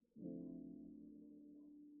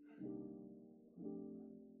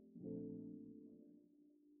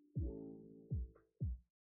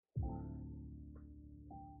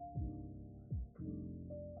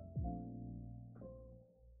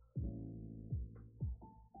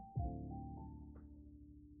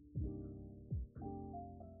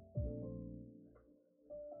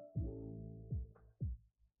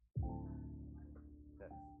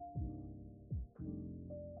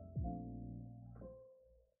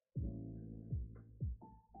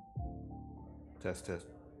Test, test.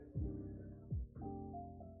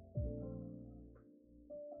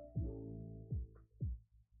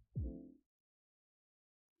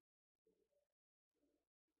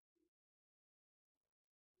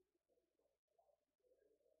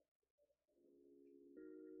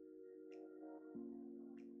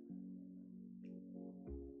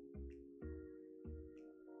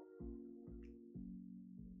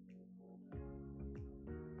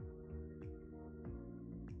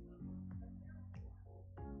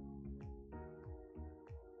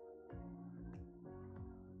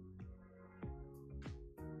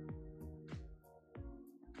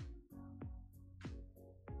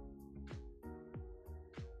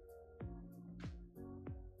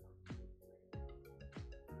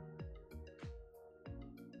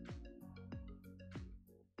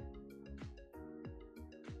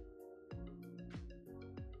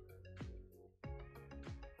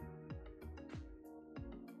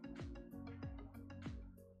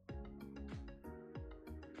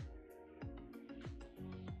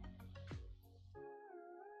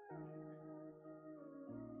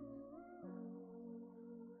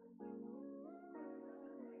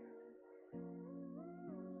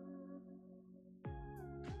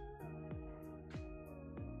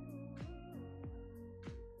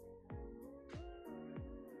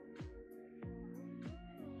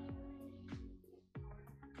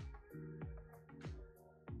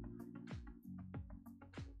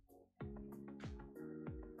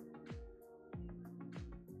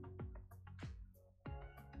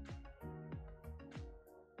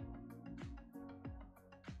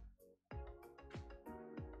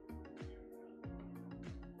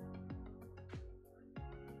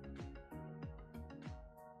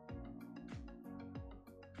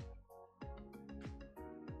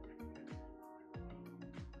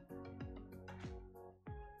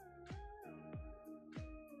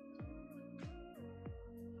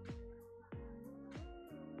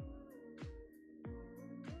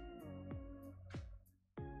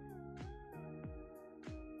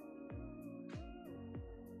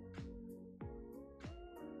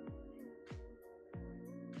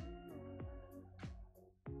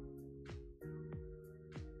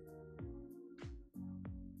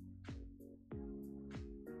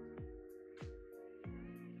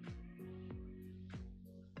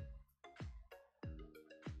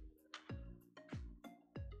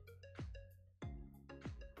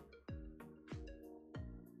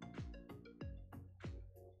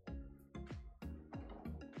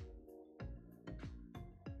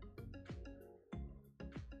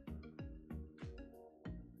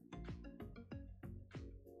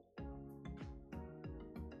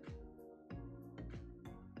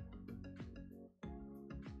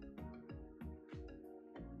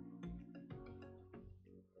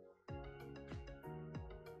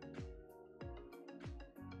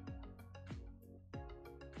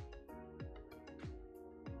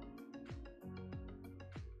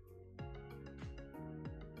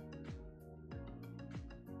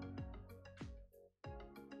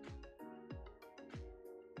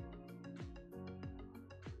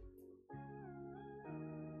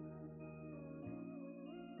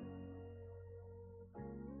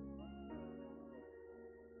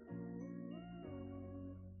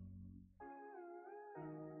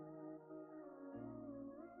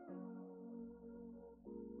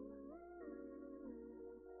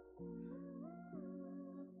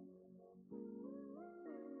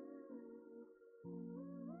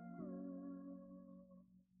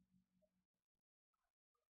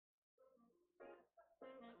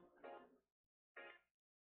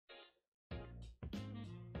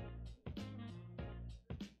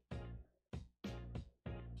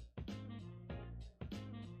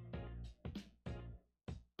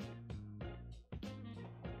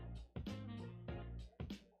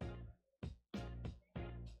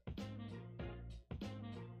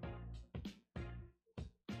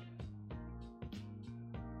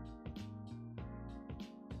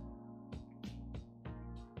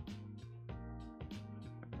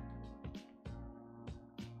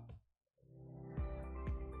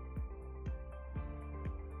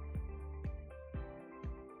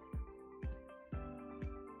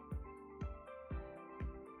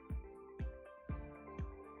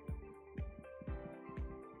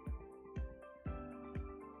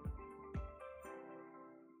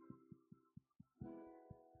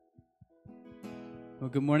 Well,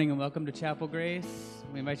 good morning and welcome to Chapel Grace.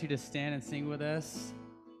 We invite you to stand and sing with us.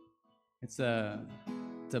 It's a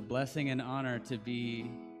blessing and honor to be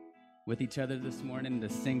with each other this morning to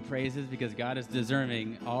sing praises because God is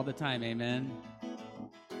deserving all the time. Amen.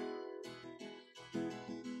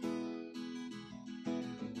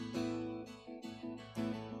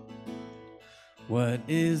 What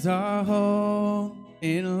is our hope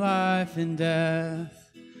in life and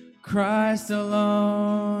death? Christ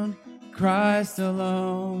alone, Christ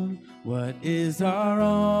alone. What is our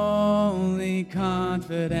only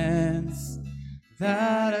confidence?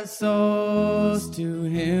 That our souls to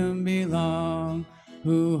him belong,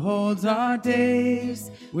 who holds our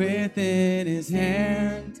days within his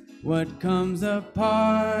hand. What comes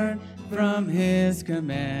apart from his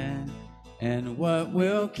command, and what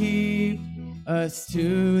will keep us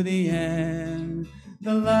to the end?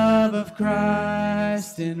 The love of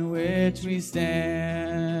Christ in which we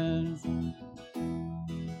stand.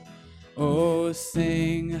 Oh,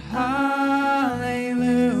 sing hallelujah,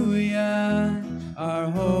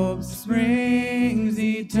 our hope springs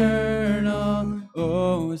eternal.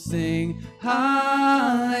 Oh, sing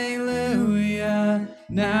hallelujah,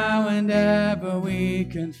 now and ever we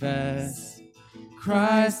confess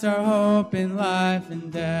Christ our hope in life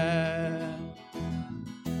and death.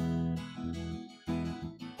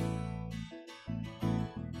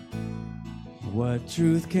 What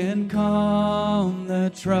truth can calm the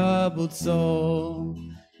troubled soul?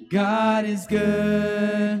 God is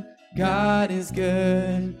good, God is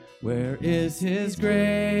good. Where is his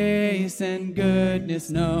grace and goodness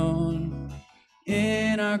known?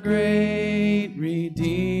 In our great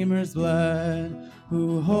Redeemer's blood,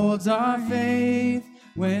 who holds our faith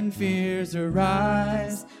when fears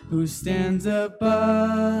arise, who stands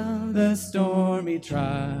above the stormy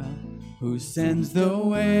trial, who sends the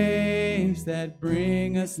waves that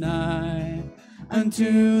bring us nigh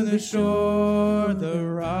unto the shore, the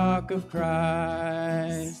rock of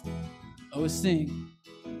Christ. Oh,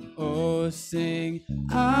 sing,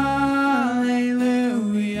 hallelujah,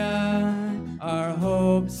 our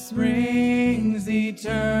hope springs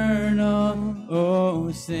eternal.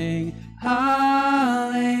 Oh, sing,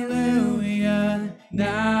 hallelujah,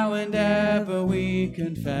 now and ever we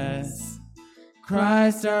confess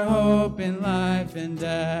Christ our hope in life and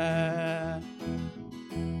death.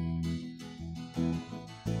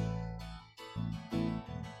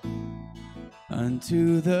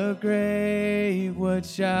 Unto the grave what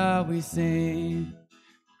shall we sing?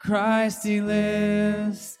 Christ he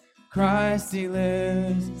lives, Christ he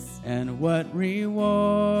lives. And what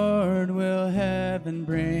reward will heaven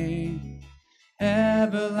bring?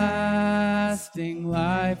 Everlasting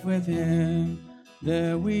life with him.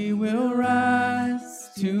 There we will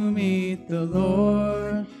rise to meet the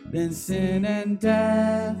Lord. Then sin and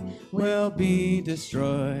death will be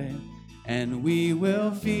destroyed, and we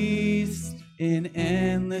will feast in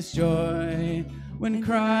endless joy when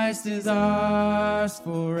Christ is ours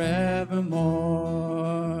forevermore.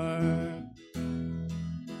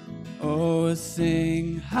 Oh,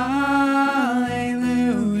 sing hallelujah,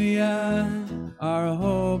 our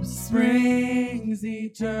hope springs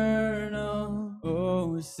eternal.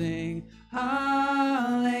 Oh, sing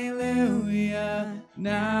hallelujah,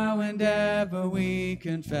 now and ever we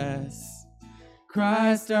confess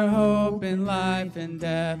Christ our hope in life and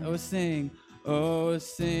death. Oh, sing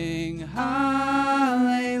hallelujah,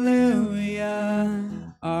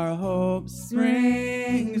 our hope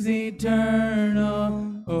springs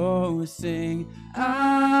eternal. Oh, sing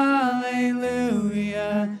hallelujah,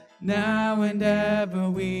 now and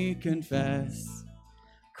ever we confess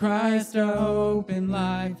Christ our hope in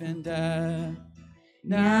life and death.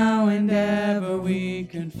 Now and ever we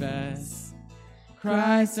confess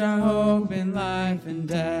Christ our hope in life and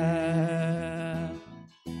death.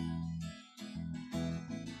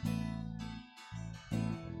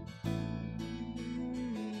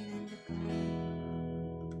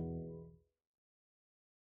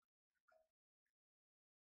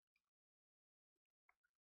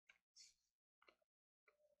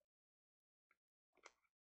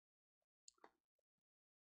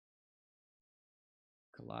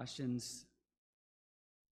 Colossians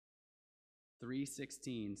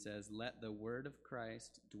 3:16 says, "Let the word of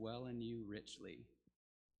Christ dwell in you richly."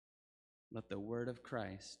 Let the word of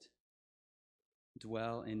Christ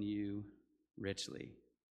dwell in you richly,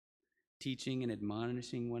 teaching and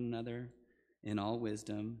admonishing one another in all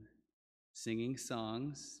wisdom, singing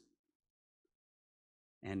songs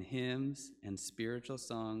and hymns and spiritual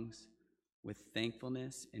songs with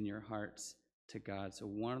thankfulness in your hearts to God. So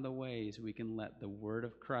one of the ways we can let the word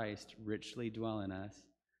of Christ richly dwell in us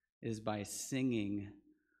is by singing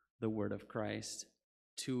the word of Christ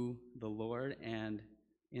to the Lord and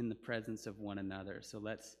in the presence of one another. So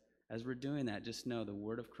let's, as we're doing that, just know the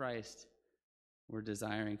word of Christ, we're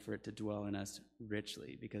desiring for it to dwell in us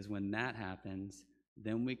richly, because when that happens,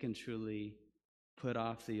 then we can truly put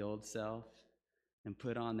off the old self and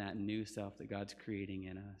put on that new self that God's creating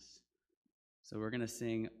in us. So we're going to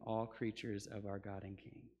sing All Creatures of Our God and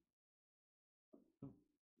King.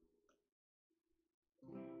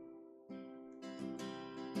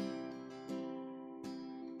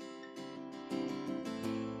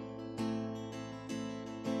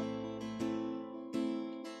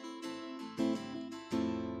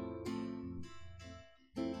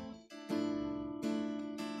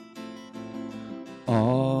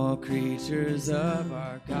 All creatures of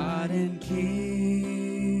our God and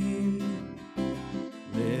King,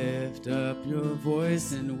 lift up your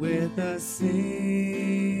voice and with us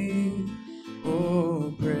sing.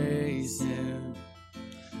 Oh, praise Him.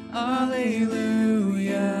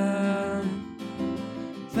 Alleluia.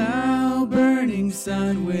 Thou burning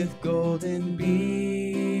sun with golden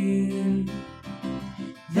beam,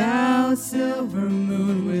 thou silver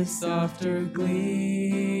moon with softer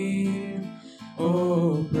gleam.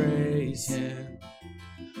 Oh, praise Him.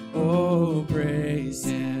 Oh, praise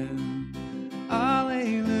Him.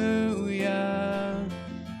 Alleluia.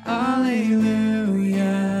 Alleluia.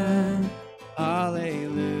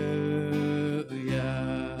 Alleluia.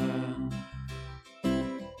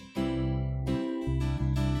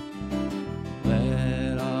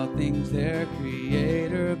 Let all things their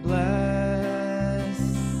Creator bless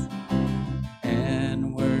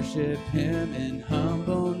and worship Him in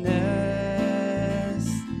humbleness.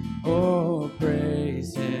 Oh,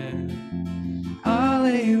 praise Him.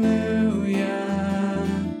 Alleluia.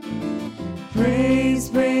 Praise,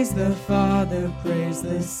 praise the Father, praise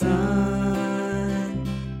the Son,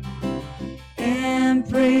 and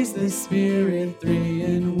praise the Spirit, 3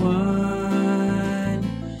 in 1.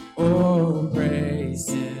 Oh, praise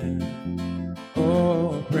Him.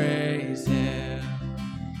 Oh, praise Him.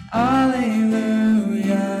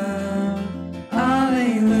 Alleluia.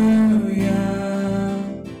 Alleluia.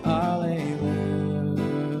 Alleluia.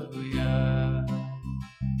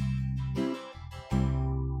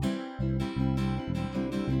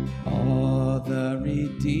 All the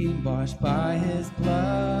redeemed washed by His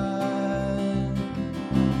blood,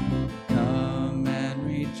 come and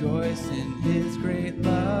rejoice in His great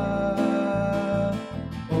love.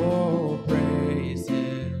 Oh, praise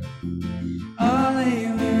Him.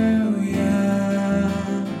 Alleluia.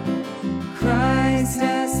 Christ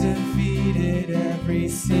has defeated every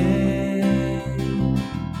sin.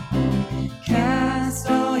 Cast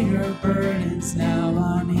all your burdens now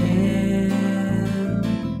on Him.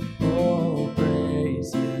 Oh,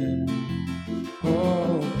 praise Him.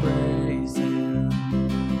 Oh, praise Him.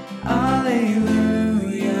 Alleluia.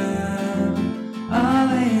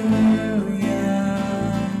 Alleluia.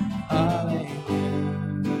 Alleluia.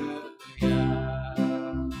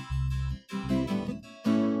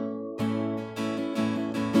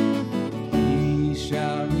 He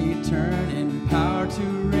shall return in power to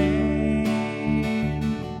reign.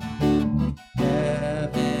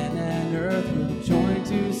 Heaven and earth will join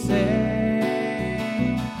to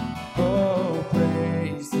say, oh,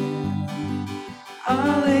 praise Him.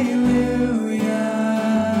 Alleluia.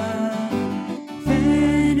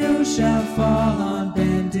 Then who shall fall on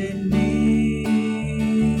bended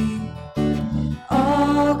knee?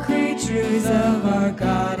 All creatures of our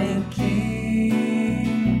God and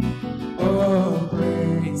King. Oh,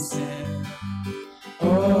 praise Him.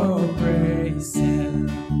 Oh, praise Him.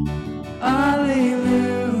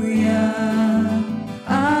 Alleluia.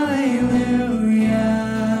 Alleluia.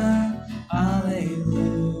 Alleluia.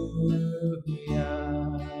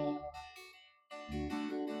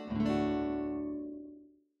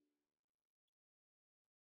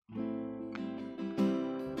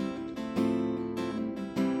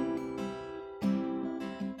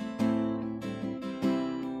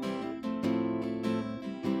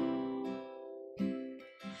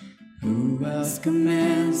 Who else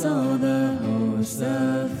commands all the hosts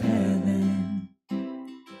of heaven?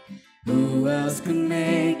 Who else can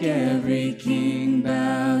make every king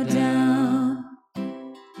bow down?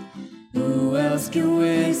 Who else can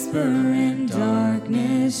whisper and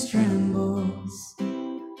darkness trembles?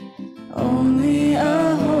 Only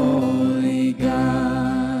a holy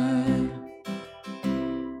God.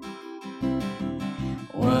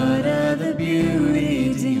 What other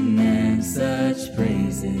beauty demands such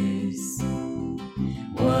praises?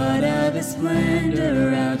 What other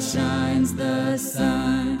splendor outshines the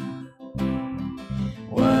sun?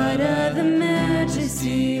 What other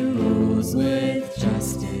majesty rules with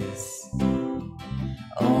justice?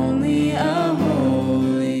 Only a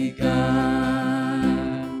holy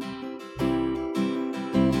God.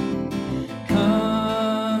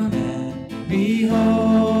 Come and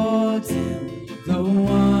behold Him, the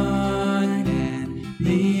one and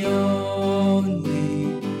the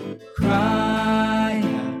only. Cry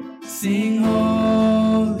out, sing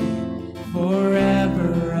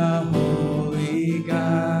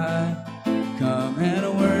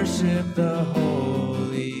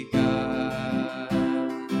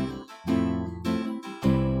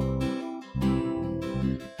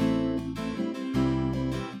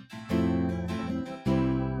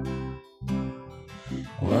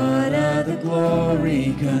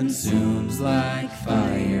glory consumes like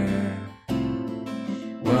fire.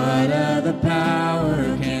 What other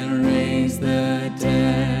power can raise the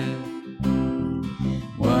dead?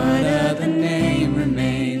 What other name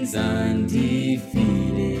remains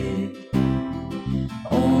undefeated?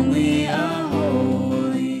 Only a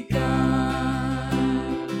holy God.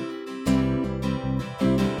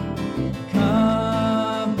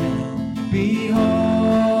 Come and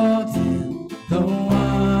behold Him, the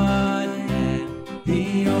one and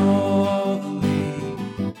the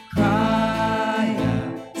only. Cry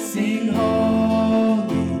out, sing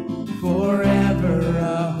holy, forever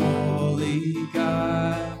a holy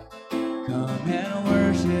God. Come and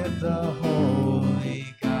worship the holy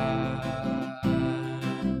God.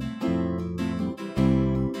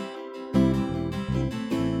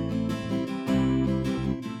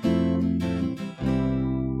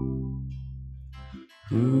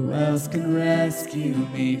 Who else can rescue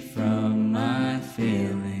me from my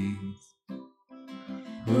feelings?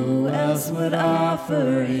 Who else would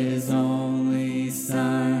offer His only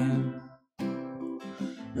Son?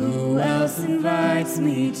 Who else invites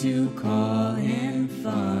me to call Him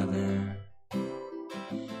Father?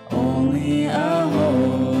 Only a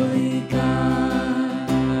holy God.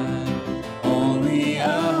 Only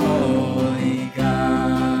a holy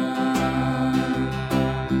God.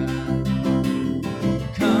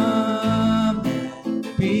 Come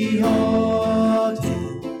and behold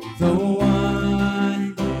Him, the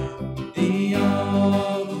one, the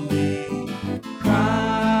only.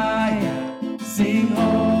 Cry out, sing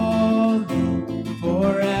holy,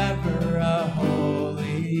 forever a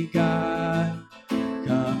holy God.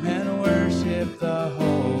 Come and worship the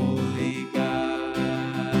holy God.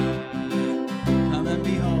 Come and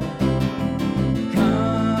behold.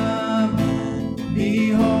 Come and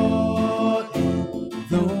behold Him,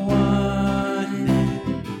 the one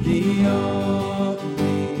and the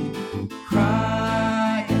only.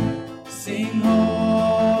 Cry out, sing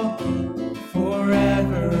holy,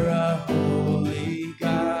 forever a holy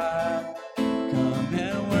God. Come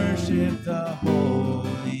and worship the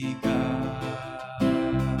holy God.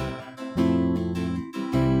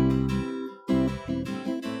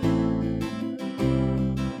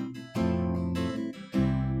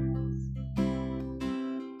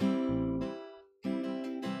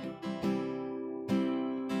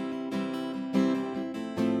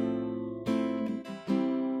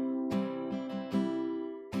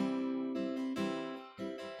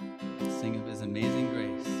 Sing of His amazing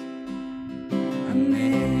grace.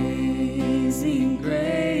 Amazing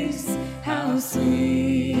grace, how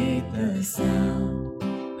sweet the sound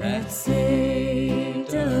that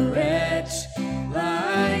saved a wretch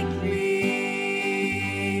like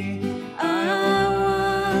me. I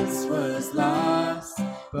once was lost,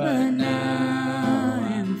 but now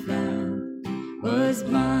am found. Was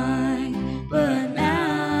blind, but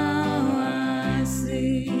now I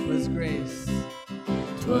see. 'Twas grace.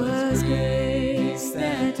 'Twas grace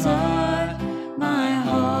that taught my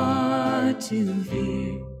heart to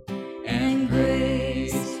fear, and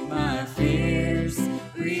grace my fears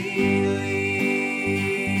relieved.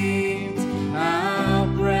 How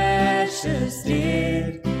precious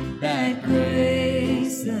did that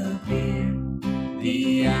grace appear,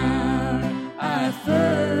 the hour I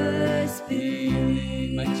first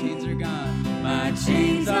believed. My chains are gone. My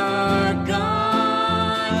chains are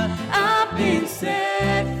gone. I've been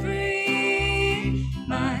set free.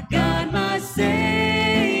 My God, my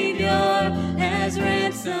Savior has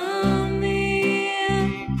ransomed me.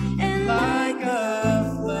 And like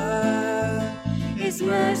a flood, His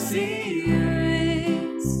mercy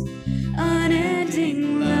reigns.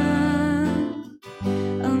 Unending love,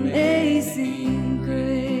 amazing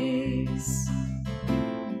grace.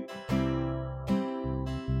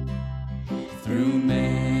 Through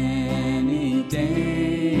many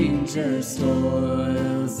dangers,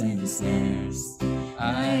 toils, and snares,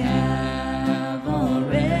 I have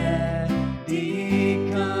already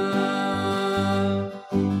come.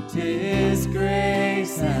 'Tis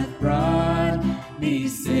grace hath brought me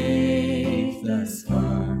safe thus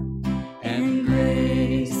far, and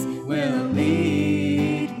grace will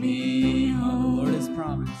lead me home. The Lord has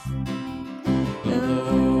promised. The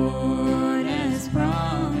Lord has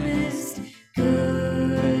promised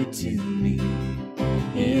good to me.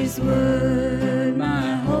 His word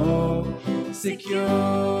my hope secures.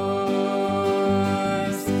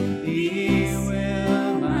 He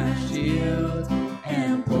will my shield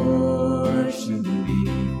and portion be,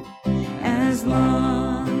 as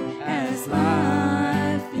long as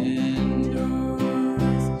life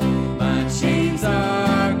endures. My chains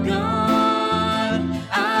are gone,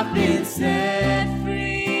 I've been set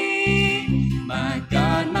free.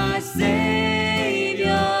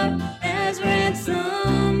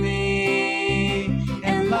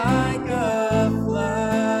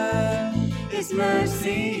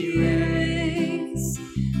 mercy reigns,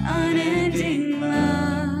 unending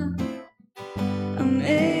love,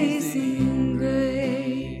 amazing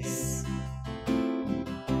grace.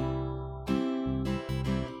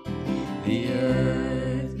 The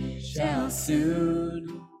earth shall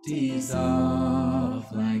soon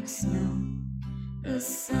dissolve like snow, the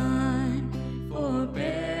sun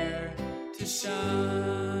forbear to shine,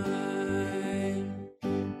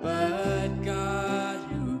 but God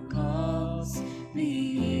who calls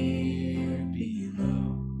me here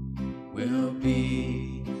below will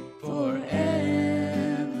be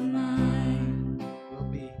forever mine, will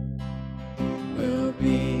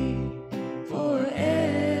be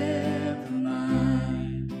forever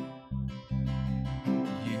mine.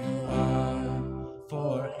 You are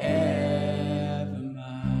forever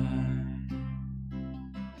mine.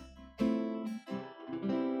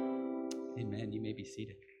 Amen. You may be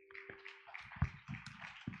seated.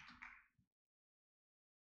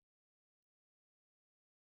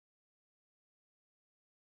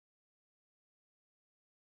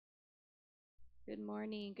 Good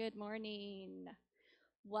morning. Good morning.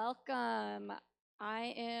 Welcome.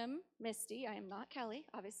 I am Misty. I am not Kelly.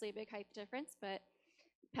 Obviously, a big height difference, but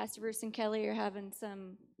Pastor Bruce and Kelly are having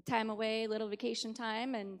some time away, little vacation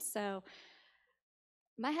time, and so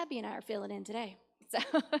my hubby and I are filling in today. So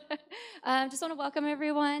just want to welcome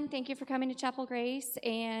everyone. Thank you for coming to Chapel Grace.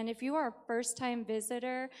 And if you are a first-time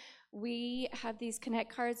visitor, we have these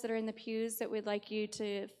Connect cards that are in the pews that we'd like you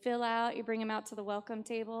to fill out. You bring them out to the welcome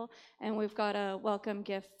table, and we've got a welcome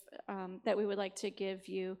gift that we would like to give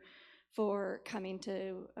you for coming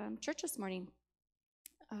to church this morning.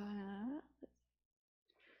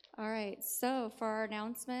 All right, so for our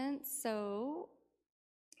announcements,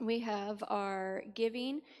 we have our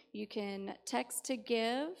giving. You can text to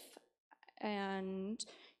give, and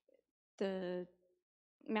the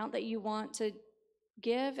amount that you want to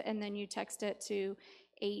give, and then you text it to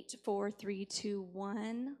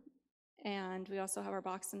 84321. And we also have our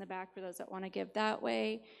box in the back for those that want to give that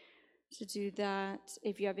way. To do that,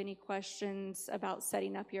 if you have any questions about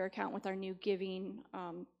setting up your account with our new giving,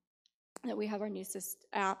 that we have our new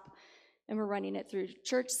app, and we're running it through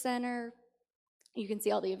Church Center. You can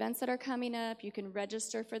see all the events that are coming up. You can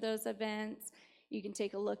register for those events. You can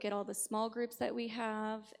take a look at all the small groups that we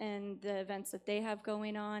have and the events that they have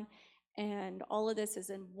going on. And all of this is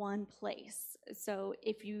in one place. So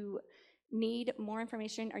if you need more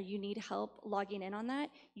information or you need help logging in on that,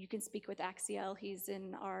 you can speak with Axiel. He's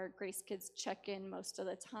in our Grace Kids check-in most of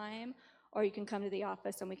the time. Or you can come to the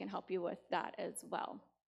office and we can help you with that as well.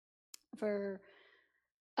 For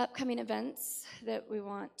upcoming events that we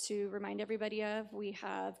want to remind everybody of, we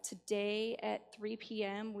have today at 3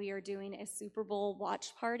 p.m. we are doing a Super Bowl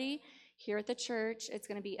watch party here at the church. It's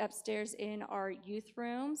going to be upstairs in our youth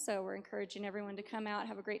room, so we're encouraging everyone to come out,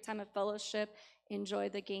 have a great time of fellowship, enjoy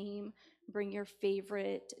the game, bring your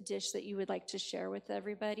favorite dish that you would like to share with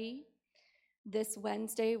everybody. This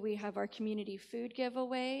Wednesday, we have our community food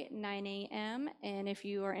giveaway, 9 a.m., and if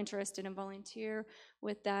you are interested in volunteer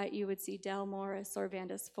with that, you would see Del Morris or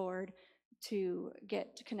Vandus Ford to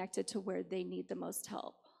get connected to where they need the most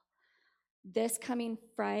help. This coming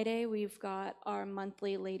Friday, we've got our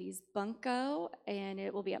monthly ladies bunko, and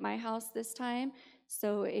it will be at my house this time.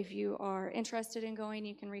 So if you are interested in going,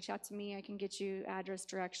 you can reach out to me. I can get you address,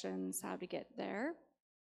 directions, how to get there.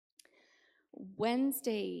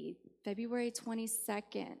 Wednesday, February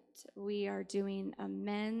 22nd, we are doing a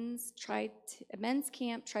men's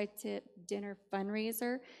camp tri-tip dinner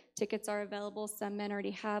fundraiser. Tickets are available. Some men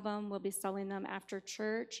already have them. We'll be selling them after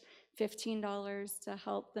church. $15 to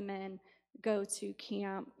help the men go to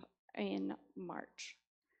camp in March.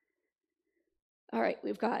 All right,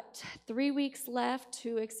 we've got 3 weeks left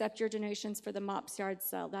to accept your donations for the MOPS yard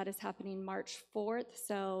sale. That is happening March 4th,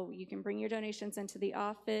 so you can bring your donations into the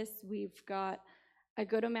office. We've got a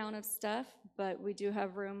good amount of stuff, but we do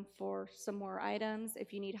have room for some more items.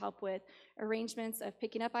 If you need help with arrangements of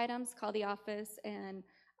picking up items, call the office, and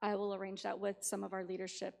I will arrange that with some of our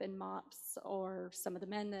leadership in MOPS or some of the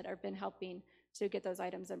men that have been helping to get those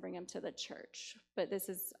items and bring them to the church. But this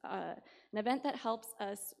is an event that helps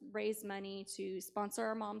us raise money to sponsor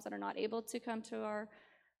our moms that are not able to come to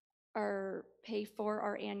our pay for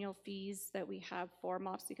our annual fees that we have for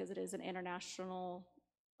MOPS, because it is an international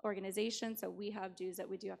organization, so we have dues that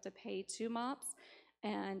we do have to pay to MOPS,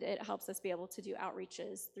 and it helps us be able to do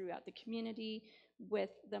outreaches throughout the community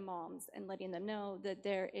with the moms and letting them know that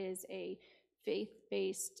there is a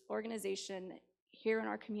faith-based organization here in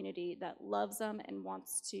our community that loves them and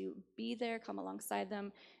wants to be there, come alongside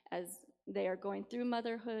them as they are going through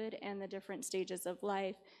motherhood and the different stages of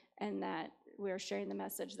life, and that we're sharing the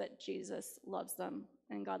message that Jesus loves them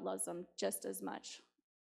and God loves them just as much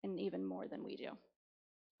and even more than we do.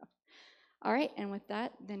 All right, and with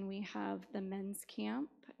that, then we have the men's camp,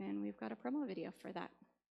 and we've got a promo video for that.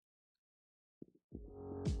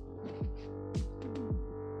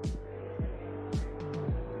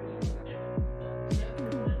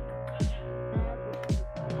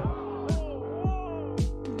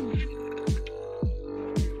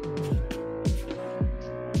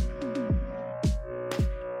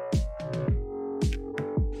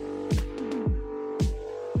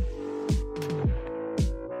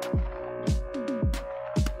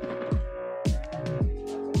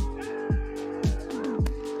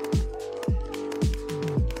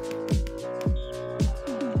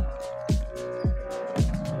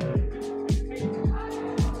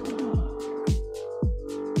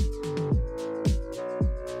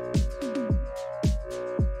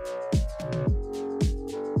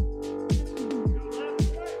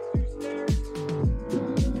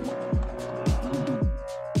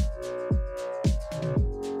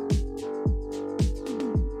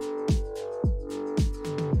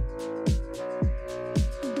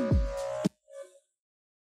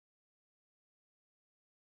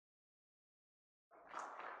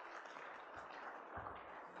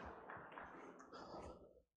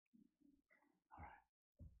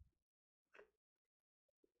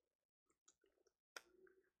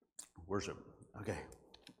 Worship. Okay.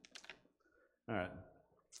 All right.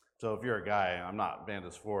 So if you're a guy, I'm not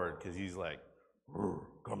Vandus Ford because he's like,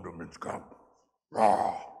 come to men's camp.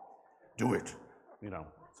 Rah, do it.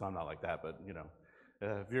 So I'm not like that, but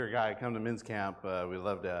if you're a guy, come to men's camp. We'd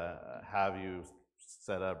love to have you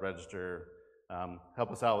set up, register,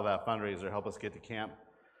 help us out with that fundraiser, help us get to camp.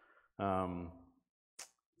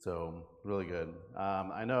 So really good.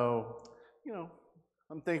 I know,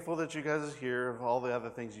 I'm thankful that you guys are here. Of all the other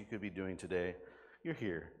things you could be doing today, you're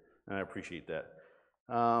here, and I appreciate that.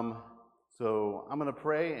 So I'm going to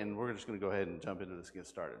pray, and we're just going to go ahead and jump into this and get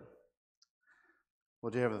started. Well,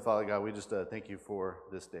 dear Heavenly Father God, we just thank you for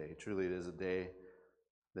this day. Truly, it is a day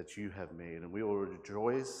that you have made, and we will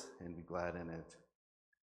rejoice and be glad in it.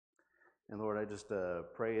 And Lord, I just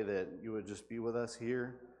pray that you would just be with us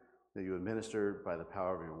here, that you would minister by the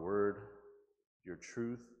power of your word, your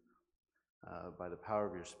truth, by the power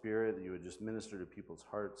of your Spirit, that you would just minister to people's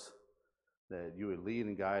hearts, that you would lead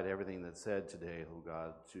and guide everything that's said today, oh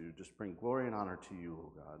God, to just bring glory and honor to you,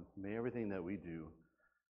 oh God. May everything that we do,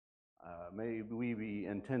 may we be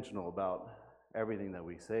intentional about everything that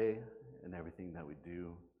we say and everything that we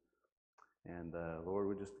do. And Lord,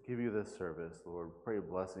 we just give you this service. Lord, pray a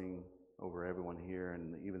blessing over everyone here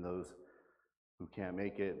and even those who can't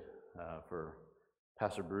make it, for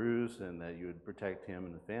Pastor Bruce, and that you would protect him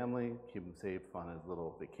and the family, keep him safe on his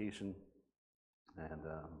little vacation.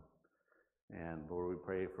 And Lord, we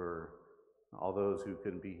pray for all those who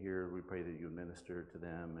couldn't be here. We pray that you would minister to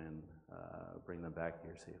them and bring them back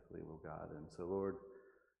here safely, oh God. And so, Lord,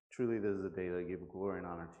 truly this is a day that give glory and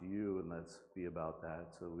honor to you, and let's be about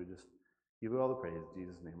that. So we just give you all the praise. In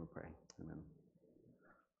Jesus' name we pray. Amen.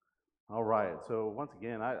 All right, so once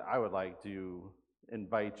again, I would like to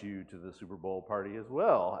invite you to the Super Bowl party as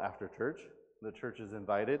well after church. The church is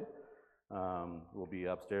invited. We'll be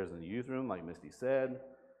upstairs in the youth room, like Misty said.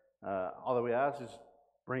 All that we ask is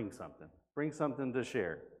bring something. Bring something to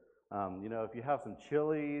share. If you have some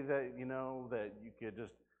chili that that you could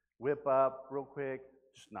just whip up real quick,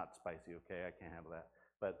 just not spicy, okay? I can't handle that.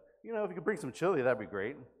 But if you could bring some chili, that'd be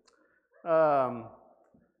great. Did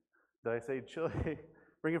I say chili?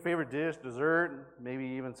 Bring your favorite dish, dessert, maybe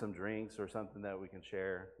even some drinks or something that we can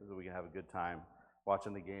share so we can have a good time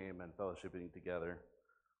watching the game and fellowshipping together.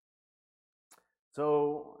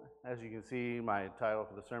 So, as you can see, my title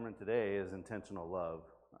for the sermon today is Intentional Love.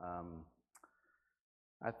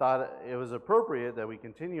 I thought it was appropriate that we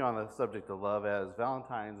continue on the subject of love as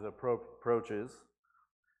Valentine's approaches.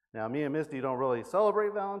 Now, me and Misty don't really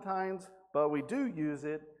celebrate Valentine's, but we do use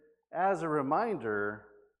it as a reminder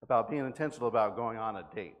about being intentional about going on a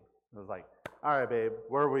date. It was like, all right, babe,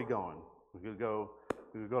 where are we going? We could go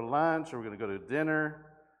to lunch, or we're going to go to dinner.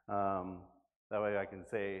 That way I can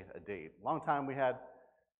say a date. Long time we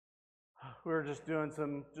were just doing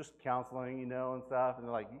some counseling, and stuff. And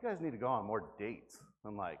they're like, you guys need to go on more dates.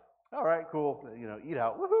 I'm like, all right, cool. Eat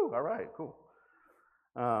out. Woohoo. All right, cool.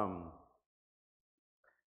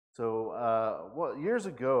 Years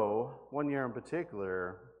ago, one year in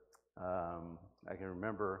particular, I can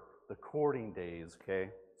remember the courting days, okay?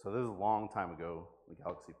 So this is a long time ago, the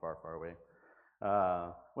galaxy far, far away.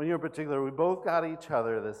 One year in particular, we both got each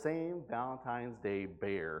other the same Valentine's Day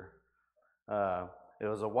bear. It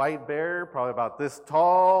was a white bear, probably about this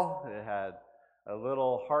tall. It had a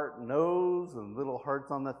little heart nose and little hearts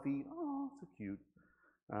on the feet. Oh, so cute.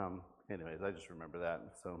 Anyways, I just remember that,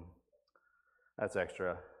 so that's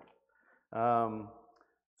extra.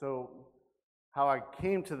 So how I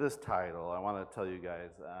came to this title, I want to tell you guys.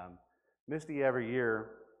 Misty, every year,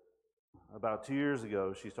 about 2 years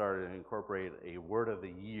ago, she started to incorporate a word of the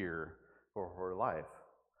year for her life.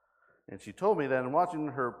 And she told me that in watching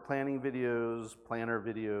her planning videos, planner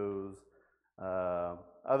videos,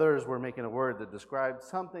 others were making a word that described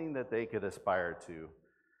something that they could aspire to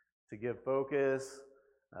give focus,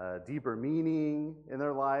 deeper meaning in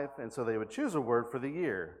their life, and so they would choose a word for the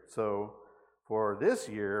year. So for this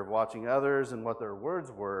year, watching others and what their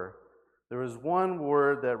words were, there was one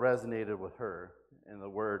word that resonated with her, and the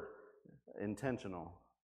word intentional.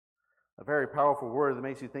 A very powerful word that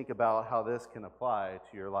makes you think about how this can apply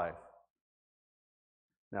to your life.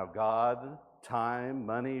 Now, God, time,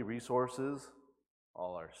 money, resources,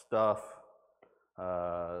 all our stuff,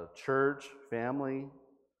 church, family,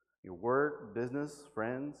 your work, business,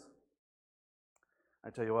 friends.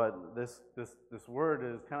 I tell you what, this word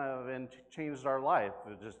has kind of changed our life.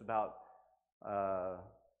 It's just about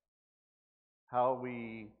how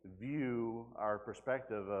we view our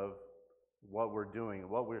perspective of what we're doing,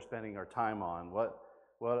 what we're spending our time on, what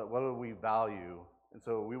do we value. And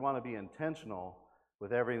so we want to be intentional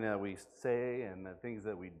with everything that we say and the things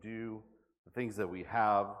that we do, the things that we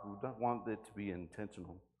have. We don't want it to be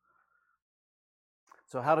intentional.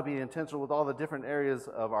 So how to be intentional with all the different areas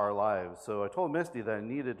of our lives. So I told Misty that I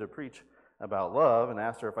needed to preach about love and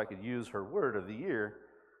asked her if I could use her word of the year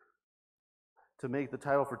to make the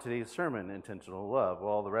title for today's sermon, Intentional Love.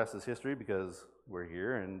 Well, the rest is history because we're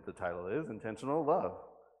here and the title is Intentional Love.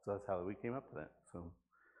 So that's how we came up with that.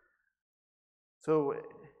 So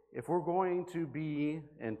if we're going to be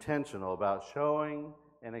intentional about showing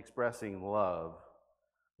and expressing love,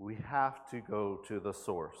 we have to go to the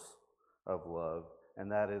source of love,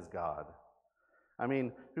 and that is God. I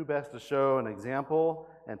mean, who best to show an example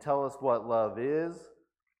and tell us what love is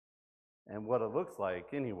and what it looks like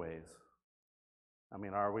anyways? I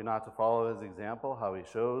mean, are we not to follow his example, how he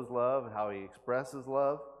shows love, how he expresses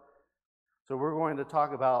love? So we're going to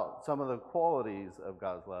talk about some of the qualities of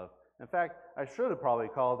God's love. In fact, I should have probably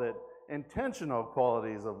called it intentional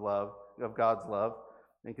qualities of love, of God's love,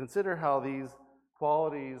 and consider how these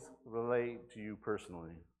qualities relate to you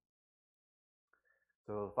personally.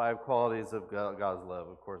 So the 5 qualities of God's love,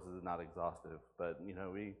 of course, is not exhaustive, but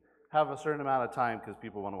we have a certain amount of time because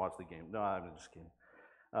people want to watch the game. No, I'm just kidding.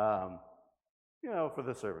 For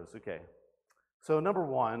the service, okay. So number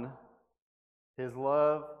 1, his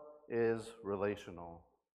love is relational.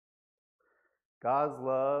 God's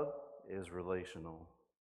love is relational.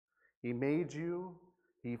 He made you,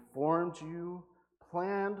 he formed you,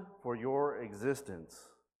 planned for your existence,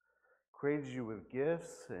 created you with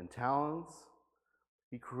gifts and talents.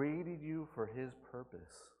 He created you for his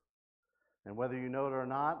purpose. And whether you know it or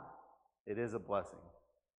not, it is a blessing.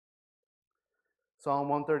 Psalm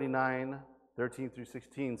 139, 13 through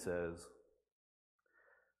 16 says,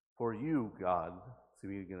 "For you, God,"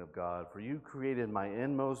 speaking of God, "for you created my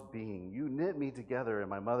inmost being. You knit me together in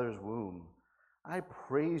my mother's womb. I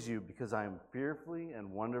praise you because I am fearfully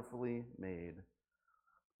and wonderfully made.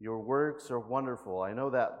 Your works are wonderful. I know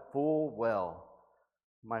that full well.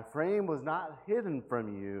 My frame was not hidden from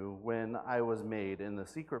you when I was made in the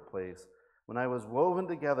secret place, when I was woven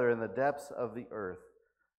together in the depths of the earth.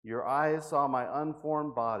 Your eyes saw my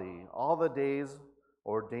unformed body. All the days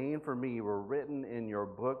ordained for me were written in your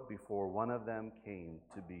book before one of them came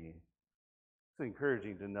to be." It's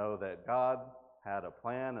encouraging to know that God had a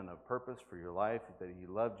plan and a purpose for your life, that he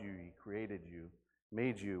loved you, he created you,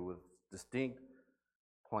 made you with distinct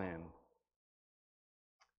plan.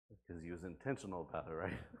 Because he was intentional about it,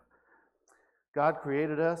 right? God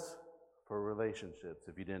created us for relationships,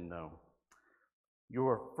 if you didn't know. You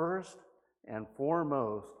are first and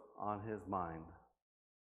foremost on his mind,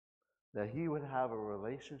 that he would have a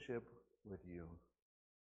relationship with you.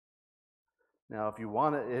 Now, if you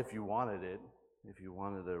wanted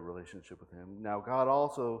a relationship with him. Now, God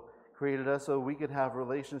also created us so we could have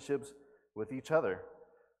relationships with each other.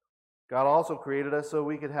 God also created us so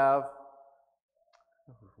we could have,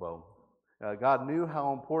 God knew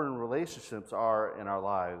how important relationships are in our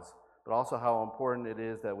lives, but also how important it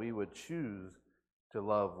is that we would choose to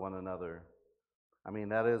love one another. I mean,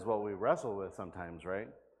 that is what we wrestle with sometimes, right?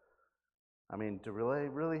 I mean, do I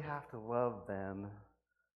really have to love them?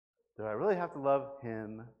 Do I really have to love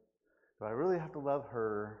him? Do I really have to love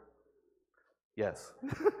her? Yes.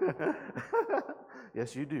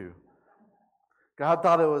 Yes, you do. God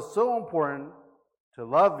thought it was so important to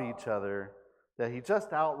love each other, that he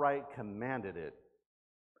just outright commanded it,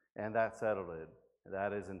 and that settled it.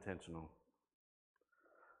 That is intentional.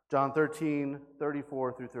 John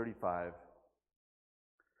 13:34 through 35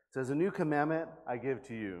 says, "A new commandment I give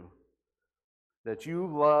to you, that you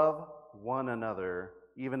love one another,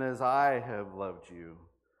 even as I have loved you,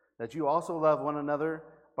 that you also love one another.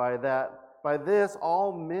 By this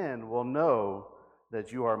all men will know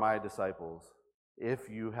that you are my disciples, if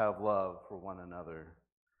you have love for one another."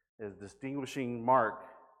 As distinguishing mark,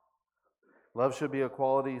 love should be a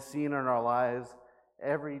quality seen in our lives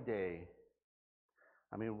every day.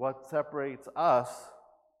 I mean, what separates us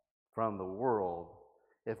from the world?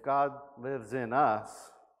 If God lives in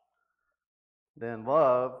us, then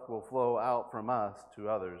love will flow out from us to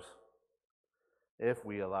others, if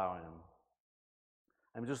we allow him.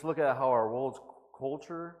 I mean, just look at how our world's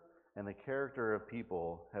culture and the character of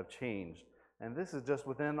people have changed. And this is just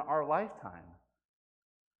within our lifetime.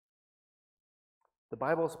 The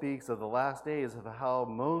Bible speaks of the last days of how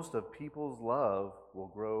most of people's love will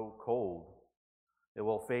grow cold. It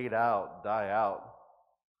will fade out, die out.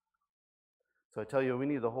 So I tell you, we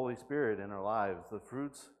need the Holy Spirit in our lives, the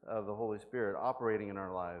fruits of the Holy Spirit operating in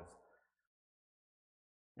our lives.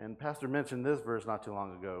 And Pastor mentioned this verse not too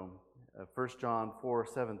long ago, 1 John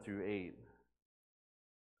 4:7 through 8.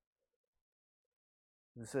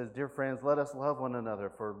 It says, "Dear friends, let us love one another,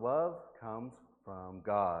 for love comes from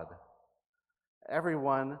God.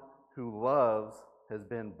 Everyone who loves has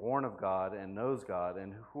been born of God and knows God,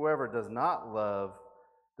 and whoever does not love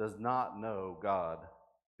does not know God,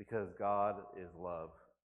 because God is love."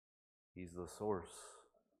 He's the source.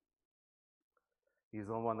 He's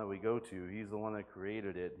the one that we go to. He's the one that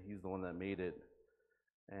created it. He's the one that made it.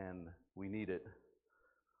 And we need it.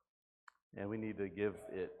 And we need to give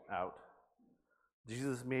it out.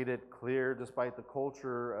 Jesus made it clear, despite the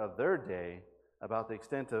culture of their day, about the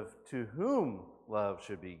extent of to whom love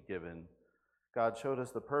should be given. God showed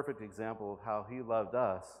us the perfect example of how he loved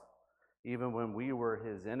us, even when we were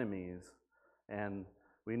his enemies. And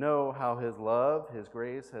we know how his love, his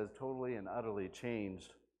grace, has totally and utterly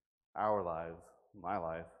changed our lives, my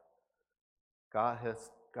life.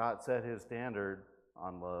 God set his standard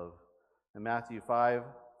on love. In Matthew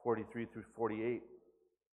 5:43 through 48,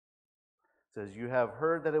 it says, "You have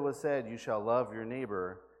heard that it was said, 'You shall love your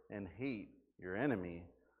neighbor and hate your enemy.'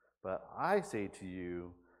 But I say to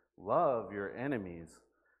you, love your enemies.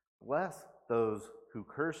 Bless those who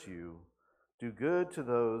curse you. Do good to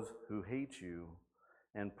those who hate you.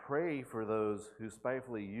 And pray for those who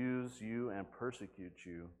spitefully use you and persecute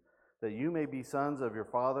you, that you may be sons of your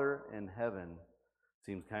Father in heaven."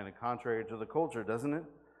 Seems kind of contrary to the culture, doesn't it?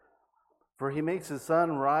 "For he makes his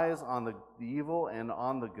sun rise on the evil and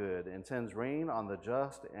on the good, and sends rain on the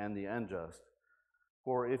just and the unjust.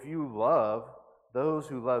 For if you love those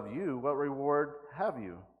who love you, what reward have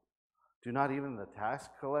you? Do not even the tax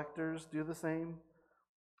collectors do the same?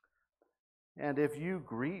 And if you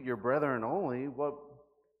greet your brethren only, what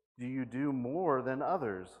do you do more than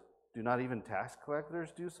others? Do not even tax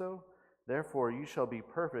collectors do so? Therefore you shall be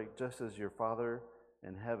perfect, just as your Father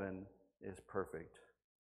in heaven is perfect."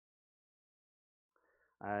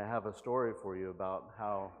 I have a story for you about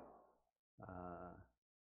how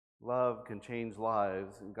love can change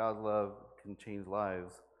lives, and God's love can change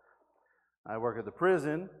lives. I work at the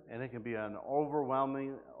prison, and it can be an overwhelmingly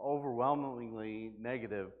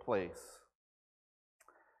negative place.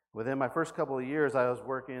 Within my first couple of years, I was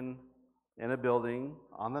working in a building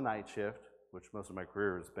on the night shift, which most of my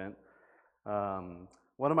career was spent. One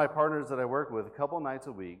of my partners that I worked with a couple nights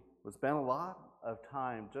a week would spend a lot of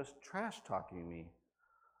time just trash talking me.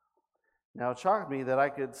 Now, it shocked me that I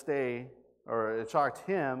could it shocked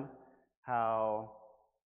him how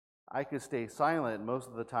I could stay silent most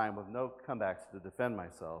of the time with no comebacks to defend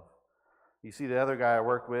myself. You see, the other guy I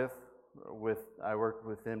worked with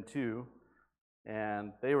them too,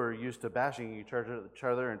 and they were used to bashing each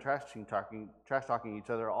other and trash talking each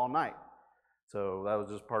other all night. So that was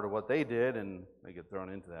just part of what they did, and they get thrown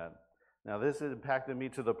into that. Now, this impacted me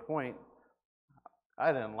to the point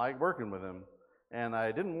I didn't like working with him, and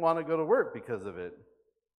I didn't want to go to work because of it.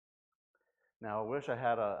 Now, I wish I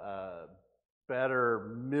had a better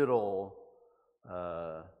middle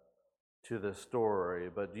to this story,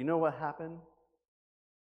 but do you know what happened?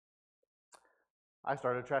 I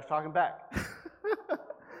started trash talking back.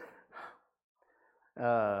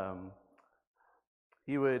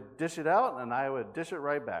 He would dish it out, and I would dish it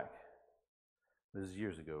right back. This is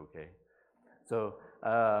years ago, okay? So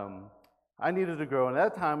I needed to grow, and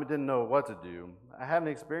at that time I didn't know what to do. I hadn't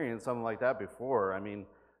experienced something like that before. I mean,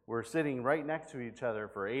 we're sitting right next to each other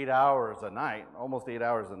for 8 hours a night, almost 8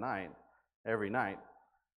 hours a night, every night.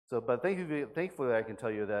 So, but thankfully, I can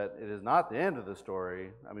tell you that it is not the end of the story.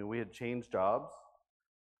 I mean, we had changed jobs.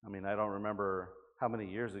 I mean, I don't remember how many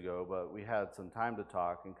years ago, but we had some time to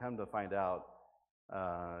talk, and come to find out,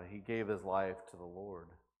 he gave his life to the Lord.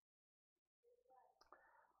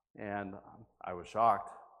 And I was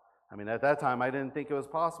shocked. I mean, at that time, I didn't think it was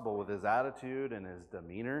possible with his attitude and his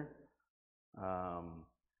demeanor.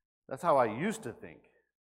 That's how I used to think.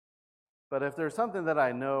 But if there's something that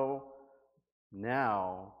I know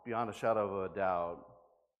now, beyond a shadow of a doubt,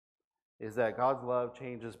 is that God's love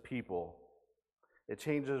changes people. It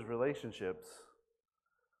changes relationships.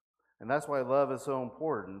 And that's why love is so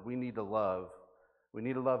important. We need to love. We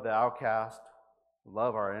need to love the outcast,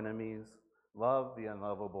 love our enemies, love the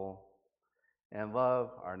unlovable, and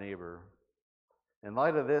love our neighbor. In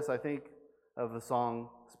light of this, I think of the song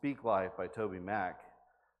Speak Life by Toby Mac.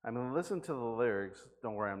 I'm going to listen to the lyrics.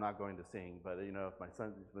 Don't worry, I'm not going to sing, but if my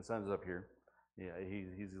son's up here, yeah,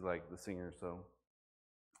 he's like the singer, so.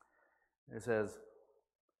 It says,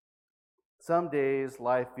 some days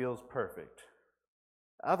life feels perfect.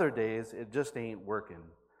 Other days it just ain't working.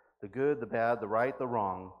 The good, the bad, the right, the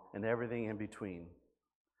wrong, and everything in between.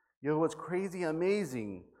 You know what's crazy,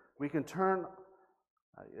 amazing? We can turn,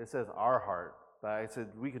 it says our heart, but I said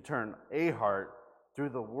we could turn a heart through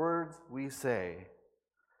the words we say.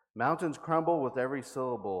 Mountains crumble with every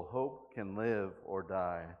syllable. Hope can live or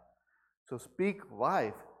die. So speak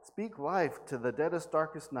life to the deadest,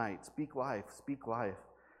 darkest night. Speak life.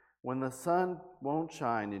 When the sun won't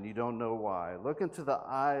shine and you don't know why, look into the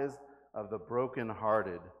eyes of the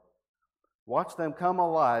brokenhearted. Watch them come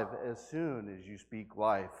alive as soon as you speak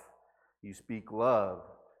life. You speak love.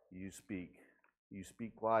 You speak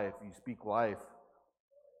life. You speak life.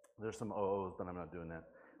 There's some OOs, but I'm not doing that.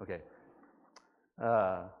 Okay.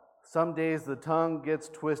 Some days the tongue gets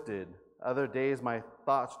twisted. Other days my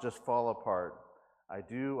thoughts just fall apart. I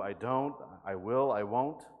do, I don't, I will, I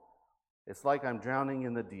won't. It's like I'm drowning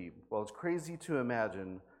in the deep. Well, it's crazy to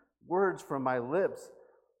imagine words from my lips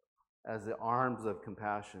as the arms of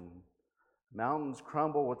compassion. Mountains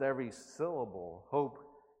crumble with every syllable. Hope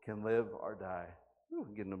can live or die. Ooh,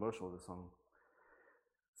 I'm getting emotional with this song.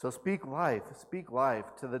 So speak life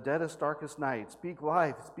to the deadest, darkest night. Speak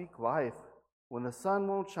life. When the sun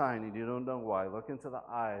won't shine and you don't know why, look into the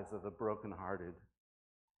eyes of the brokenhearted.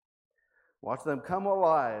 Watch them come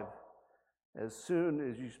alive as soon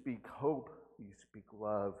as you speak hope, you speak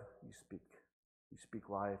love, you speak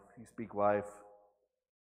life.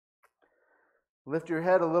 Lift your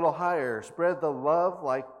head a little higher, spread the love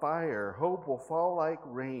like fire. Hope will fall like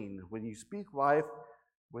rain when you speak life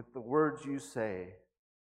with the words you say.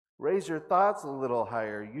 Raise your thoughts a little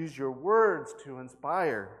higher, use your words to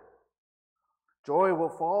inspire. Joy will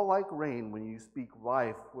fall like rain when you speak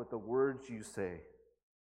life with the words you say.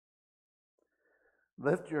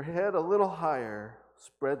 Lift your head a little higher,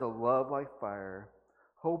 spread the love like fire.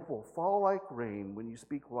 Hope will fall like rain when you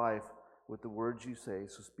speak life with the words you say.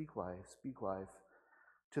 So speak life.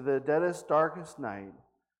 To the deadest, darkest night,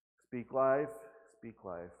 speak life.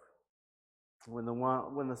 When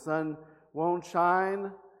the sun won't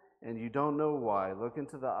shine and you don't know why, look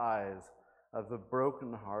into the eyes of the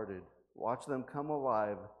brokenhearted. Watch them come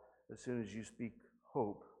alive as soon as you speak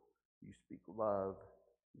hope, you speak love,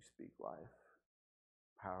 you speak life.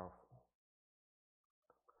 Powerful.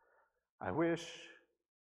 I wish,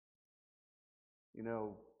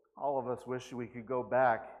 all of us wish we could go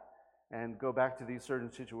back to these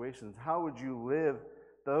certain situations. How would you live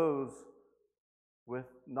those with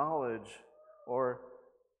knowledge? Or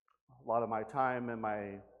a lot of my time and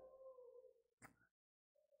my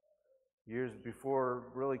years before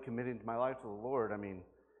really committing my life to the Lord,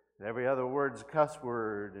 every other word's a cuss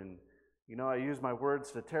word, and I use my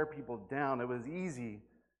words to tear people down. It was easy.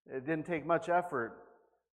 It didn't take much effort.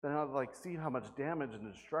 Then I'd see how much damage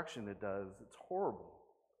and destruction it does. It's horrible.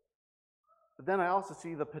 But then I also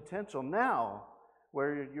see the potential now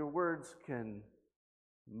where your words can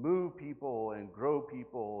move people and grow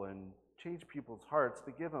people and change people's hearts,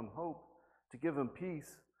 to give them hope, to give them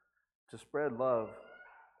peace, to spread love.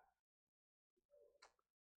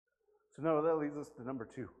 So no, that leads us to number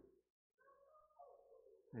 2.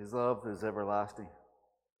 His love is everlasting.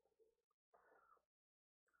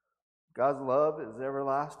 God's love is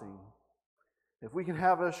everlasting. If we can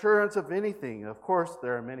have assurance of anything, of course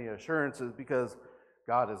there are many assurances because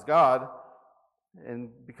God is God, and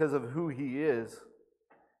because of who He is,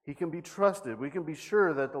 He can be trusted. We can be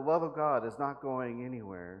sure that the love of God is not going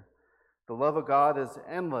anywhere. The love of God is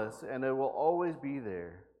endless, and it will always be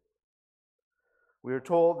there. We are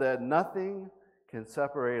told that nothing can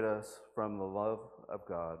separate us from the love of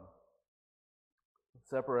God.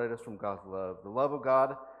 separate us from God's love. The love of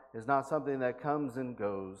God is not something that comes and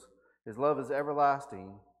goes. His love is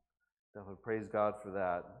everlasting. Definitely praise God for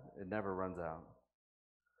that. It never runs out.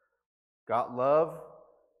 Got love,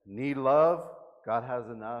 need love, God has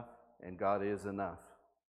enough, and God is enough.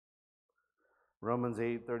 Romans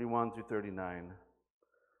 8:31 through 39.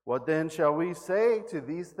 What then shall we say to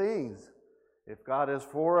these things? If God is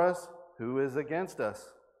for us, who is against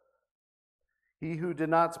us? He who did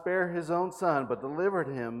not spare his own son, but delivered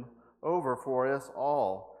him over for us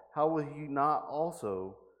all, how will he not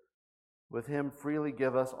also with him freely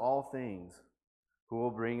give us all things? Who will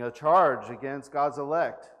bring a charge against God's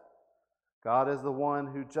elect? God is the one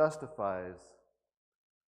who justifies.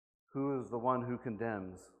 Who is the one who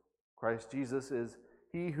condemns? Christ Jesus is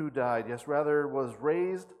he who died, yes, rather was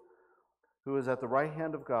raised, who is at the right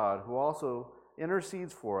hand of God, who also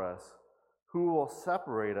intercedes for us. Who will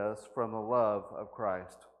separate us from the love of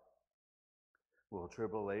Christ? Will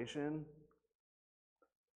tribulation,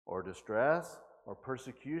 or distress, or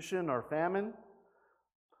persecution, or famine,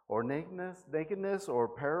 or nakedness, or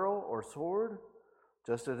peril, or sword?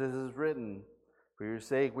 Just as it is written, for your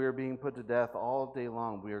sake we are being put to death all day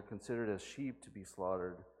long. We are considered as sheep to be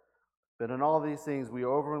slaughtered. But in all these things we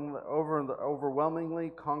overwhelmingly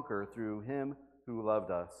conquer through him who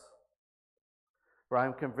loved us. For I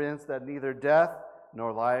am convinced that neither death,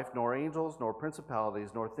 nor life, nor angels, nor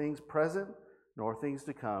principalities, nor things present, nor things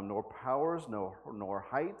to come, nor powers, nor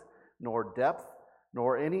height, nor depth,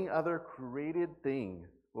 nor any other created thing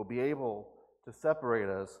will be able to separate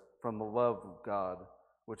us from the love of God,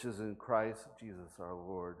 which is in Christ Jesus our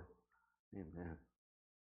Lord. Amen.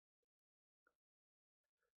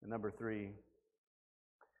 And number 3,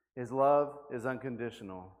 his love is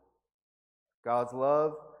unconditional. God's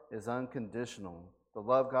love is unconditional. The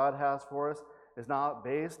love God has for us is not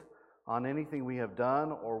based on anything we have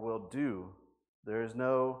done or will do. There is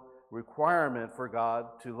no requirement for God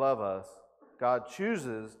to love us. God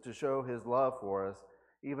chooses to show his love for us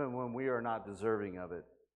even when we are not deserving of it.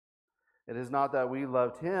 It is not that we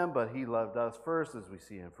loved him, but he loved us first, as we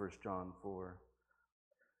see in 1 John 4.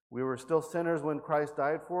 We were still sinners when Christ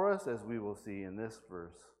died for us, as we will see in this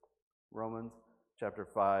verse, Romans chapter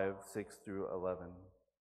 5, 6 through 11.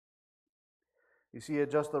 You see,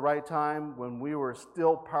 at just the right time, when we were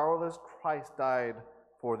still powerless, Christ died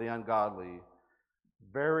for the ungodly.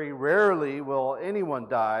 Very rarely will anyone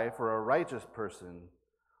die for a righteous person,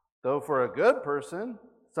 though for a good person,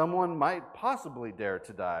 someone might possibly dare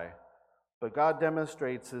to die. But God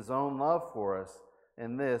demonstrates his own love for us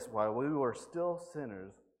in this: while we were still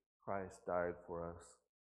sinners, Christ died for us.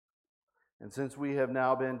 And since we have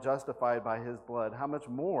now been justified by his blood, how much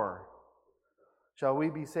more shall we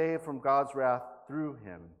be saved from God's wrath through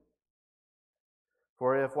him?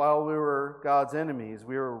 For if while we were God's enemies,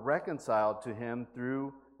 we were reconciled to him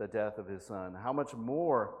through the death of his Son, how much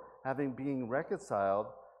more, having been reconciled,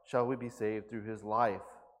 shall we be saved through his life?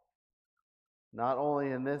 Not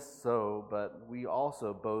only in this so, but we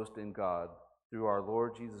also boast in God through our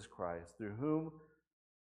Lord Jesus Christ, through whom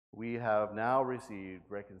we have now received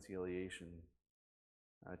reconciliation.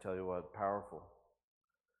 I tell you what, powerful.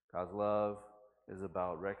 God's love is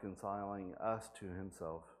about reconciling us to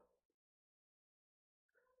himself.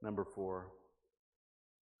 Number 4,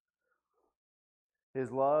 his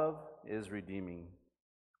love is redeeming.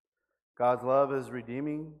 God's love is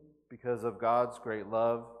redeeming because of God's great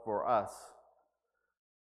love for us.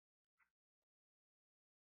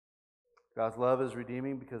 God's love is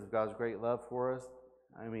redeeming because of God's great love for us.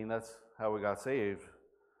 I mean, that's how we got saved.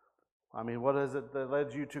 I mean, what is it that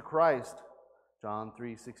led you to Christ? John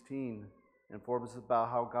 3:16 informs us about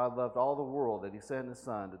how God loved all the world, that he sent his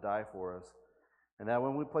Son to die for us, and that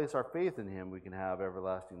when we place our faith in him, we can have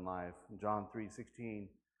everlasting life. John 3:16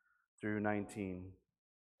 through 19.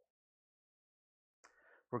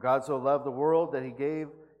 For God so loved the world that he gave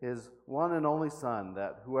his one and only Son,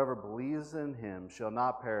 that whoever believes in him shall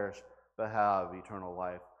not perish, but have eternal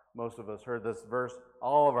life. Most of us heard this verse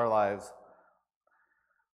all of our lives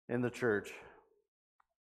in the church.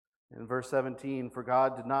 In verse 17, for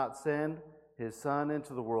God did not send his Son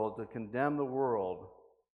into the world to condemn the world,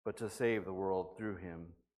 but to save the world through him.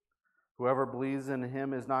 Whoever believes in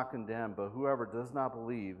him is not condemned, but whoever does not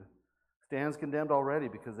believe stands condemned already,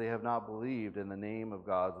 because they have not believed in the name of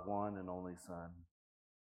God's one and only Son.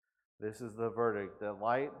 This is the verdict, that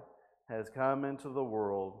light has come into the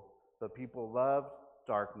world, but people loved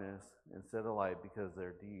darkness instead of light because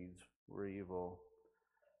their deeds were evil.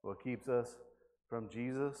 What keeps us from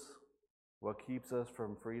Jesus? What keeps us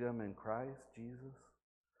from freedom in Christ Jesus?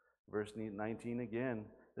 Verse 19 again,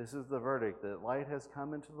 this is the verdict, that light has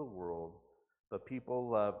come into the world, but people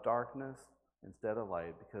love darkness instead of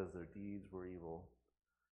light because their deeds were evil.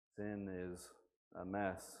 Sin is a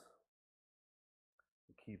mess.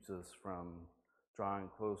 It keeps us from drawing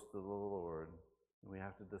close to the Lord. And we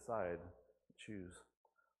have to decide, choose.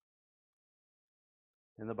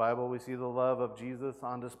 In the Bible, we see the love of Jesus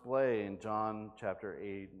on display in John chapter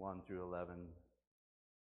 8, 1 through 11.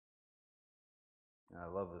 And I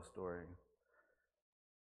love this story.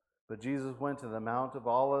 But Jesus went to the Mount of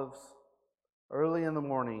Olives. Early in the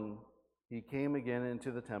morning, he came again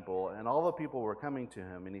into the temple, and all the people were coming to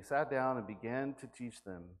him, and he sat down and began to teach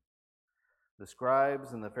them. The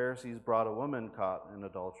scribes and the Pharisees brought a woman caught in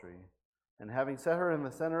adultery, and having set her in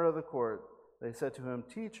the center of the court, they said to him,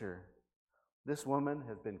 "Teacher, this woman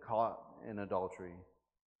has been caught in adultery,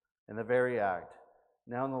 in the very act.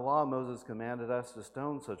 Now in the law Moses commanded us to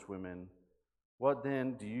stone such women. What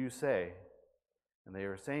then do you say?" And they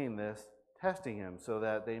were saying this, testing him, so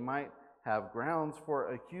that they might have grounds for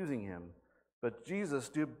accusing him. But Jesus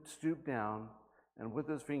stooped down and with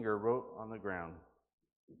his finger wrote on the ground.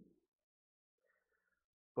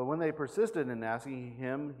 But when they persisted in asking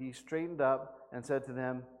him, he straightened up and said to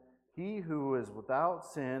them, "He who is without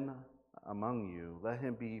sin among you, let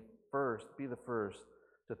him be the first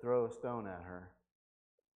to throw a stone at her."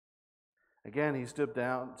 Again he stooped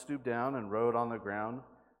down and wrote on the ground.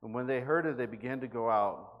 And when they heard it, they began to go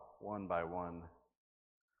out one by one,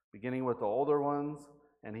 beginning with the older ones,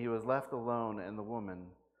 and he was left alone and the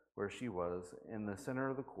woman where she was, in the center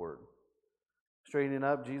of the court. Straightening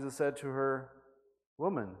up, Jesus said to her,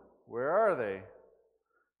 "Woman, where are they?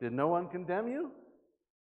 Did no one condemn you?"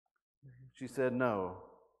 She said, "No,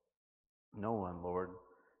 no one, Lord."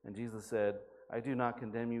 And Jesus said, "I do not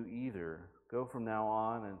condemn you either. Go from now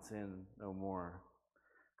on and sin no more."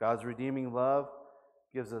 God's redeeming love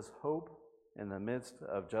gives us hope in the midst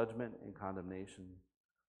of judgment and condemnation.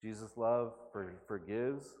 Jesus' love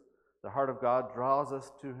forgives. The heart of God draws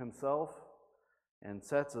us to himself and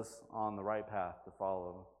sets us on the right path to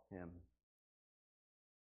follow him.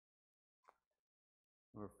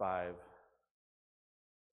 Number 5,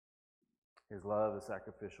 his love is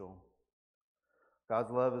sacrificial.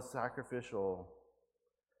 God's love is sacrificial.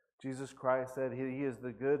 Jesus Christ said he is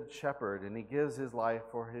the good shepherd, and he gives his life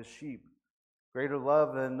for his sheep. Greater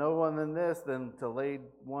love than no one than this, than to lay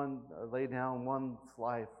down one's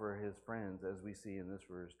life for his friends, as we see in this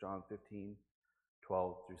verse, John 15,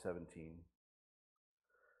 12 through 17.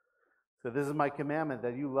 So this is my commandment,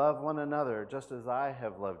 that you love one another just as I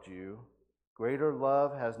have loved you. Greater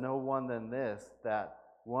love has no one than this,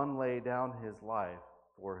 that one lay down his life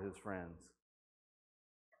for his friends.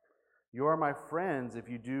 You are my friends if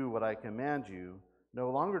you do what I command you. No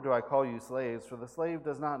longer do I call you slaves, for the slave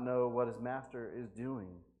does not know what his master is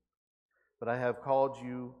doing. But I have called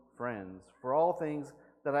you friends. For all things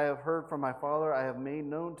that I have heard from my Father I have made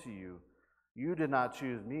known to you. You did not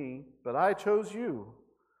choose me, but I chose you,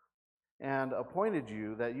 and appointed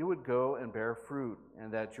you that you would go and bear fruit,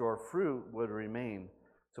 and that your fruit would remain.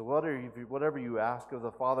 So whatever you ask of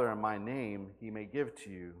the Father in my name, he may give to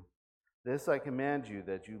you. This I command you,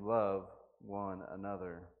 that you love one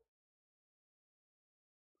another.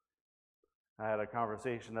 I had a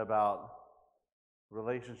conversation about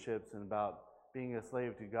relationships and about being a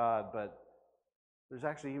slave to God, but there's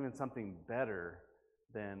actually even something better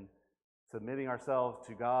than submitting ourselves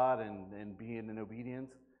to God and being in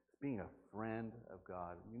obedience. It's being a friend of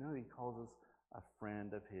God. You know, he calls us a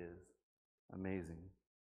friend of his. Amazing.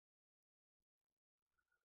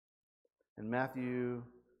 In Matthew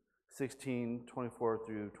 16, 24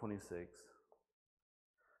 through 26,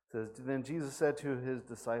 it says, "Then Jesus said to his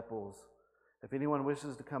disciples, 'If anyone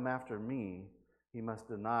wishes to come after me, he must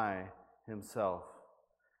deny himself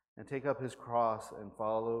and take up his cross and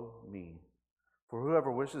follow me. For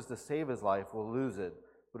whoever wishes to save his life will lose it,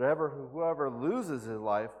 but whoever loses his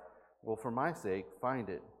life will for my sake find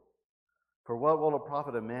it. For what will it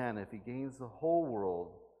profit a man if he gains the whole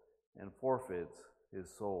world and forfeits his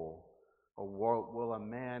soul? Or what will a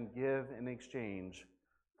man give in exchange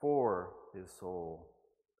for his soul?'"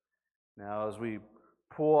 Now, as we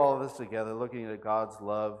pull all of this together, looking at God's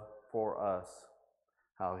love for us,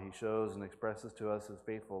 how he shows and expresses to us his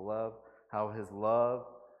faithful love, how his love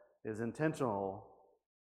is intentional,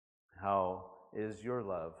 how is your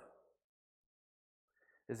love?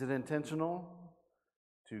 Is it intentional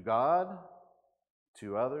to God,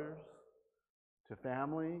 to others, to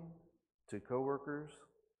family, to coworkers,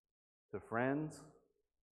 to friends?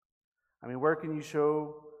 I mean, where can you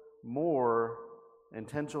show more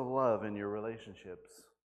intentional love in your relationships?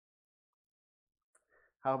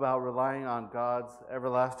 How about relying on God's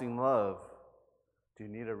everlasting love? Do you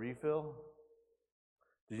need a refill?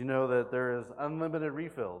 Did you know that there is unlimited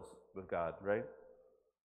refills with God, right?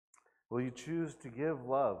 Will you choose to give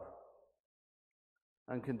love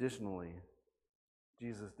unconditionally?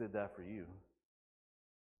 Jesus did that for you,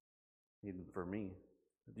 even for me.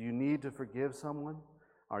 Do you need to forgive someone?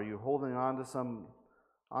 Are you holding on to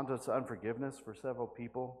unforgiveness for several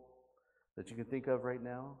people that you can think of right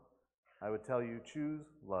now? I would tell you, choose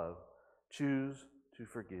love. Choose to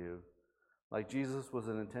forgive. Like Jesus was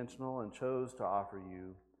intentional and chose to offer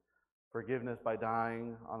you forgiveness by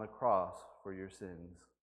dying on the cross for your sins.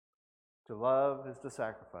 To love is to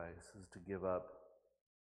sacrifice, is to give up,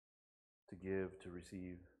 to give, to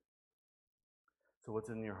receive. So what's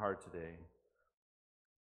in your heart today?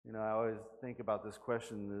 You know, I always think about this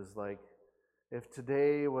question is like, if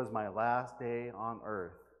today was my last day on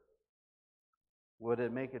earth, would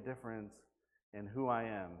it make a difference in who I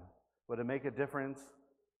am? Would it make a difference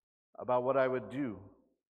about what I would do?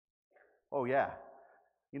 Oh yeah.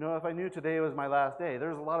 You know, if I knew today was my last day,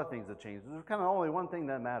 there's a lot of things that change. There's kind of only one thing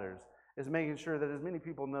that matters, is making sure that as many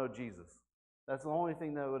people know Jesus. That's the only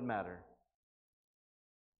thing that would matter.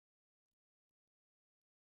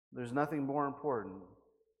 There's nothing more important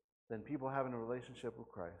than people having a relationship with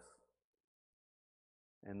Christ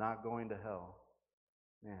and not going to hell.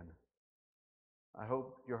 Man, I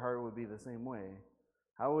hope your heart would be the same way.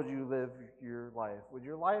 How would you live your life? Would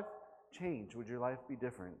your life change? Would your life be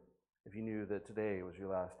different if you knew that today was your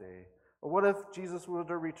last day? Or what if Jesus were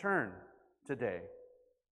to return today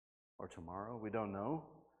or tomorrow? We don't know.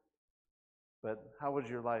 But how would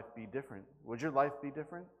your life be different? Would your life be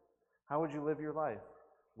different? How would you live your life?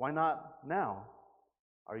 Why not now?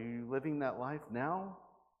 Are you living that life now?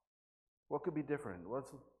 What could be different?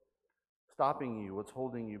 What's stopping you? What's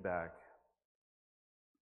holding you back?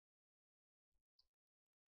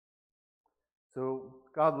 So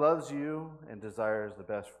God loves you and desires the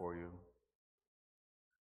best for you.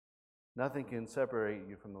 Nothing can separate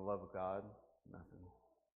you from the love of God. Nothing.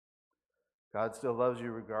 God still loves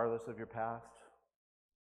you regardless of your past,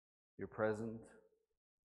 your present.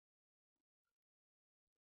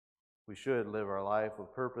 We should live our life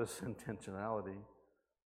with purpose and intentionality.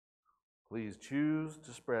 Please choose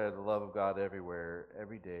to spread the love of God everywhere,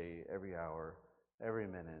 every day, every hour, every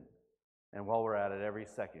minute, and while we're at it, every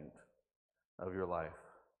second of your life.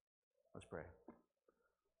 Let's pray.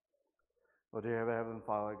 Well, dear Heavenly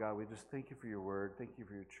Father, God, we just thank you for your word, thank you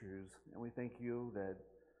for your truths, and we thank you that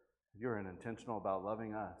you're intentional about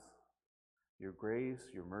loving us. Your grace,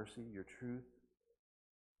 your mercy, your truth,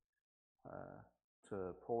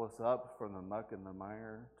 to pull us up from the muck and the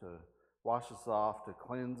mire, to wash us off, to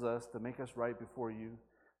cleanse us, to make us right before you,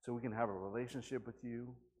 so we can have a relationship with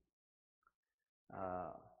you,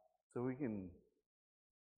 so we can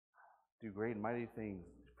do great and mighty things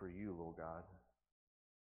for you, Lord God.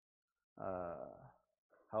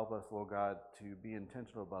 Help us, Lord God, to be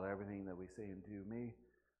intentional about everything that we say and do. May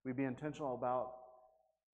we be intentional about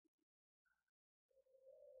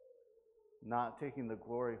not taking the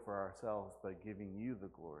glory for ourselves, but giving you the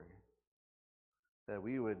glory. That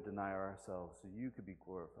we would deny ourselves so you could be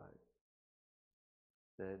glorified.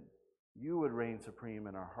 That you would reign supreme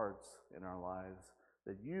in our hearts, in our lives.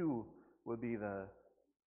 That you would be that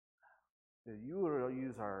you would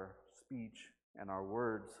use our speech and our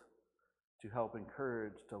words to help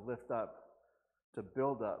encourage, to lift up, to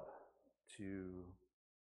build up, to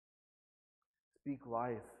speak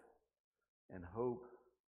life and hope,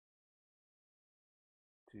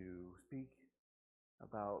 to speak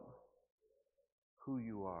about who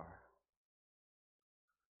you are,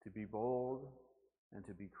 to be bold and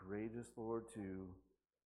to be courageous, Lord, to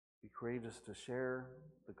be courageous to share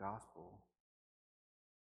the gospel,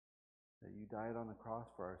 that you died on the cross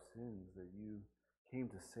for our sins, that you came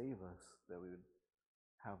to save us, that we would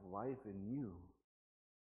have life in you,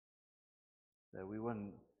 that we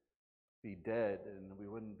wouldn't be dead and we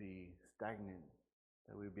wouldn't be stagnant,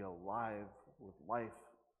 that we would be alive with life,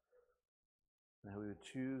 that we would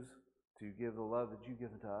choose to give the love that you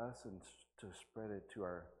give to us and to spread it to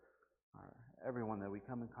our everyone that we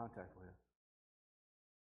come in contact with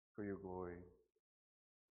for your glory.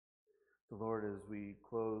 So Lord, as we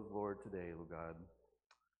close, Lord, today, Lord God,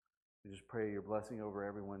 we just pray your blessing over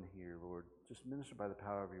everyone here, Lord. Just minister by the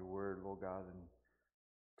power of your word, Lord God, and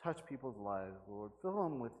touch people's lives, Lord. Fill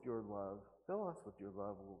them with your love. Fill us with your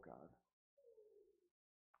love, Lord God.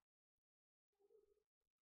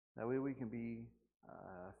 That way we can be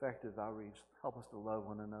effective outreach. Help us to love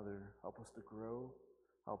one another. Help us to grow.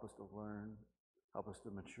 Help us to learn. Help us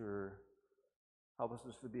to mature. Help us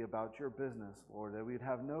just to be about your business, Lord, that we'd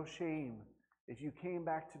have no shame. If you came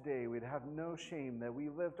back today, we'd have no shame that we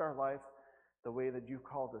lived our life the way that you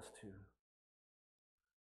called us to.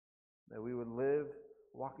 That we would live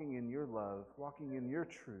walking in your love, walking in your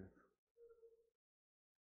truth.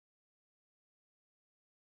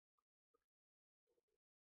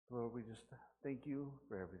 Lord, we just thank you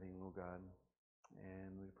for everything, Lord God.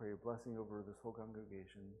 And we pray your blessing over this whole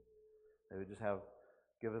congregation. That we just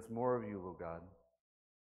give us more of you, Lord God.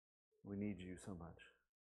 We need you so much.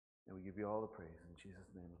 And we give you all the praise. In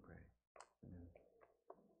Jesus' name we pray. Amen.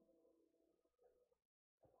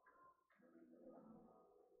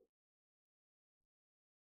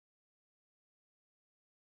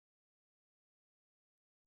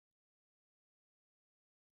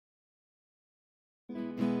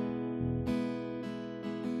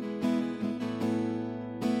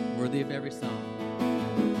 Worthy of every song.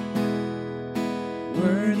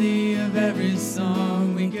 Worthy of every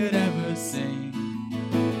song we could ever sing.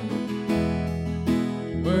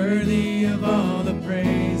 Worthy of all the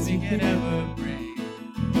praise we could ever bring.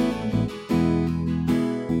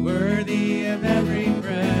 Worthy of every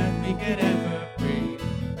breath we could ever breathe.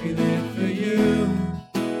 We live for you.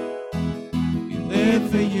 We live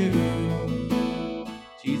for you.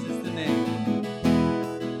 Jesus the name.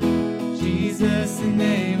 Jesus the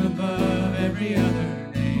name above every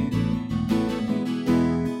other name.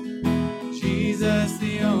 Jesus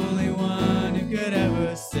the only one who could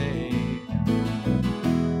ever save.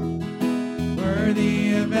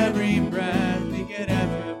 Worthy of every breath we could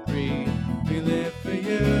ever breathe. We live for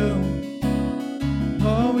you.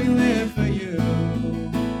 Oh, we live for you.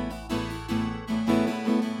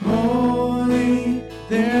 Holy,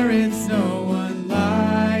 there is no one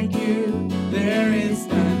like you. There is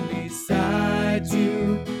none beside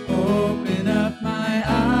you. Open up my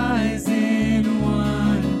eyes in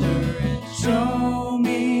wonder and show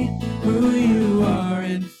me who you are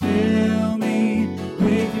and fill me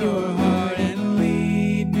with your heart and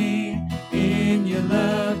lead me in your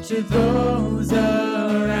love to those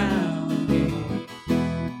around me.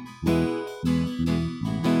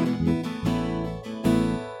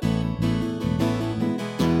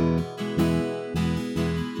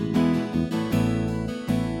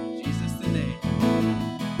 Jesus the name.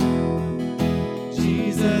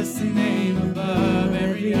 Jesus the name above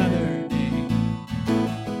every other name.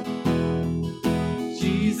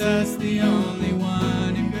 Jesus the only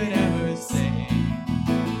one who could ever save.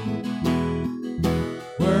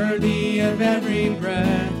 Worthy of every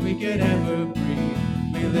breath we could ever breathe.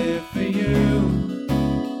 We live for you.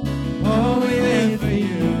 Oh, we live for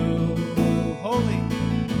you. Holy.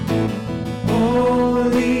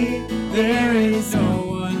 Holy, there is no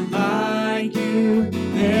one like you.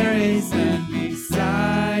 There is none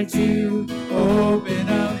beside you. Open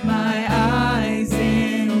up my eyes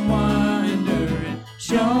in wonder and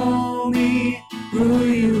show me who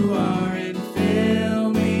you are and fill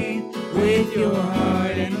me with your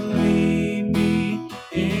heart and lead me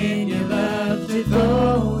in your love to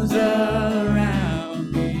those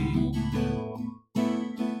around me.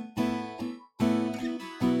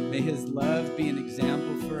 May his love be an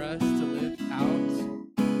example for us to live out.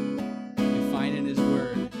 We find in his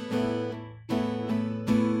word.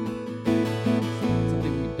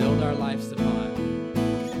 Something we build our lives upon.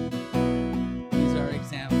 He's our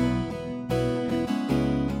example.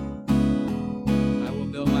 I will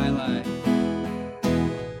build my life.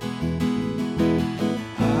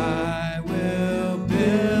 I will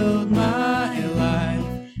build my life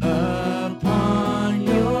upon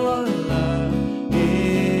your love.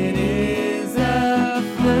 It is a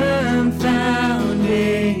firm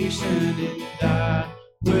foundation, and I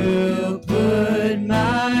will put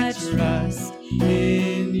my trust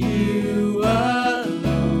in you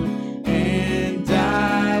alone, and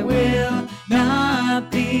I will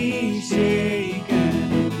not be shaken,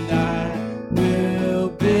 and I will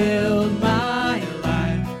build my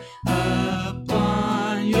life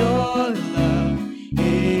upon your love.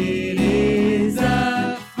 It is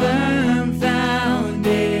a firm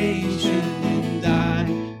foundation, and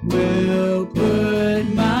I will put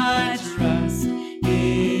my trust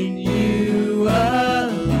in you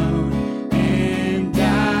alone, and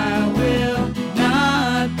I will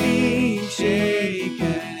not be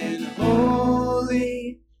shaken. And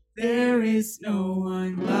holy, there is no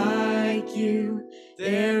one like you.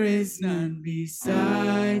 There is none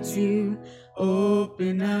beside you.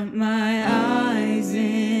 Open up my eyes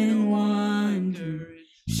in wonder.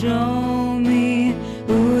 Show me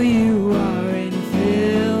who you are and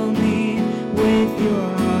fill me with your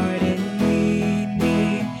heart and lead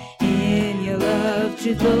me in your love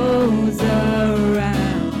to those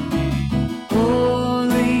around me.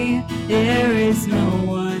 Holy, there is no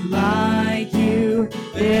one like you.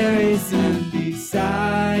 There is none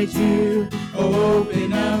beside you.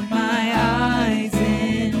 Open up my eyes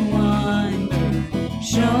in wonder.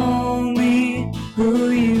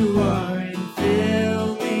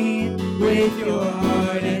 with your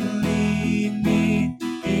heart and lead me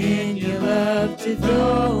in your love to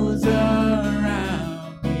those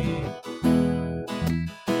around me.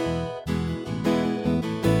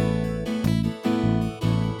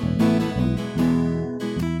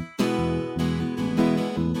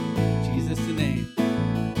 Jesus the name.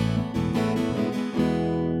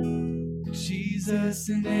 Jesus,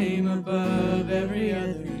 the name above every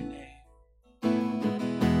other name.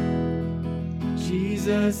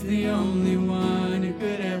 Jesus, the only one who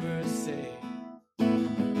could ever save.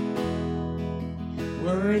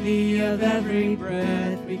 Worthy of every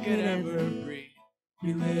breath we could ever breathe.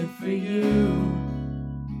 We live for you.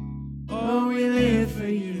 Oh, we live for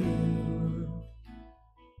you.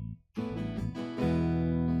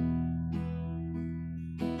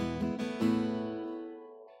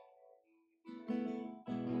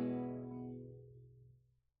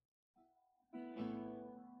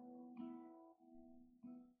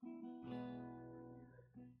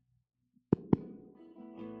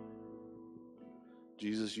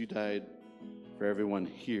 Jesus, you died for everyone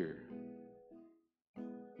here.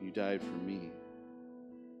 You died for me.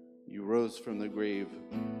 You rose from the grave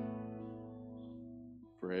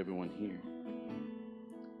for everyone here.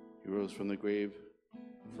 You rose from the grave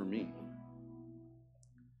for me.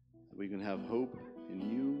 That we can have hope in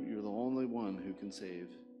you. You're the only one who can save.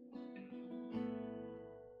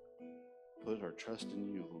 Put our trust in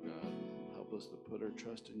you, oh God. Help us to put our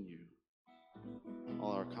trust in you.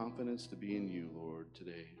 All our confidence to be in you, Lord,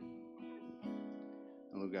 today.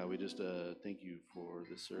 And Lord God, we just thank you for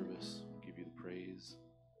this service. Give you the praise.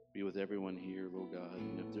 Be with everyone here, Lord God.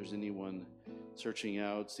 And if there's anyone searching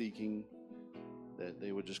out, seeking, that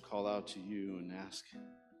they would just call out to you and ask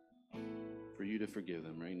for you to forgive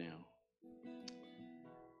them right now.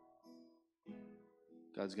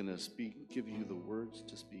 God's going to give you the words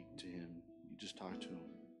to speak to him. You just talk to him.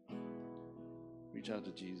 Reach out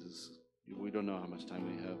to Jesus. We don't know how much time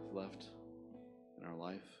we have left in our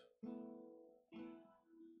life.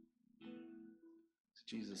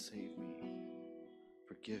 Jesus, save me.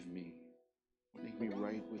 Forgive me. Make me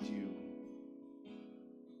right with you.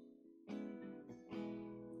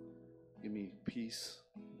 Give me peace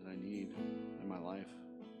that I need in my life.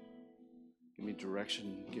 Give me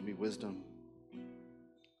direction. Give me wisdom.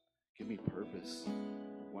 Give me purpose.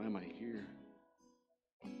 Why am I here?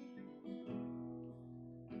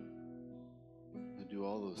 I do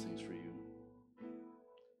all those things for you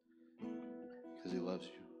because he loves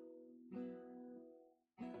you.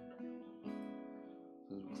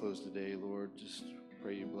 As we close today, Lord, just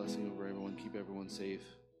pray your blessing over everyone. Keep everyone safe.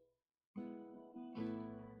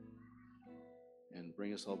 And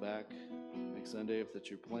bring us all back next Sunday if that's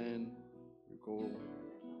your plan, your goal.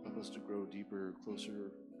 Help us to grow deeper,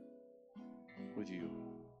 closer with you.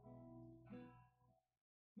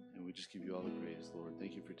 And we just give you all the praise, Lord.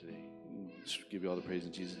 Thank you for today. We just give you all the praise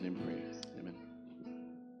in Jesus' name we pray. Amen.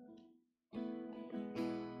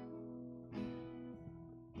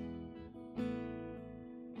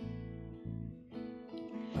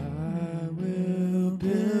 I will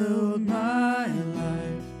build my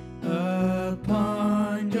life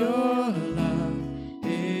upon your love.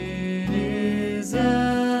 It is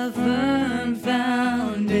a firm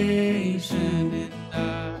foundation, and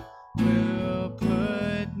I will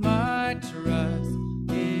put my trust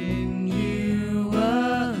in you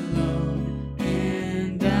alone,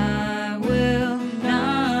 and I will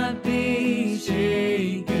not be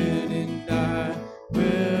shaken, and I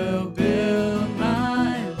will build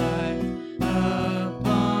my life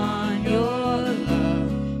upon your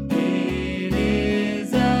love. It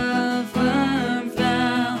is a firm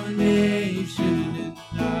foundation, and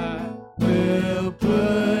I will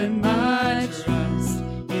put my trust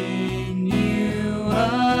in you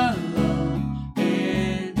alone,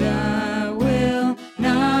 and I will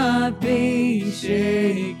not be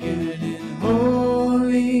shaken. And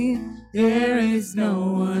holy, there is no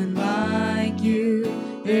one like you.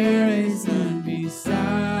 There is none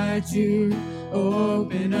beside you.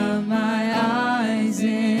 Open up my eyes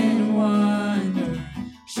in wonder.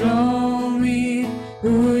 Show me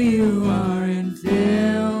who you are and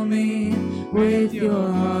fill me with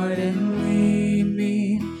your heart and lead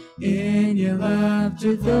me in your love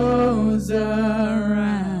to those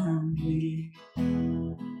around me.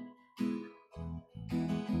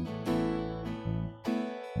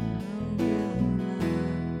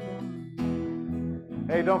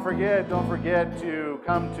 Hey, don't forget to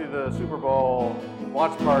come to the Super Bowl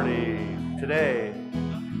watch party today.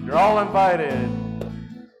 You're all invited.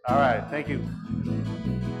 All right, thank you.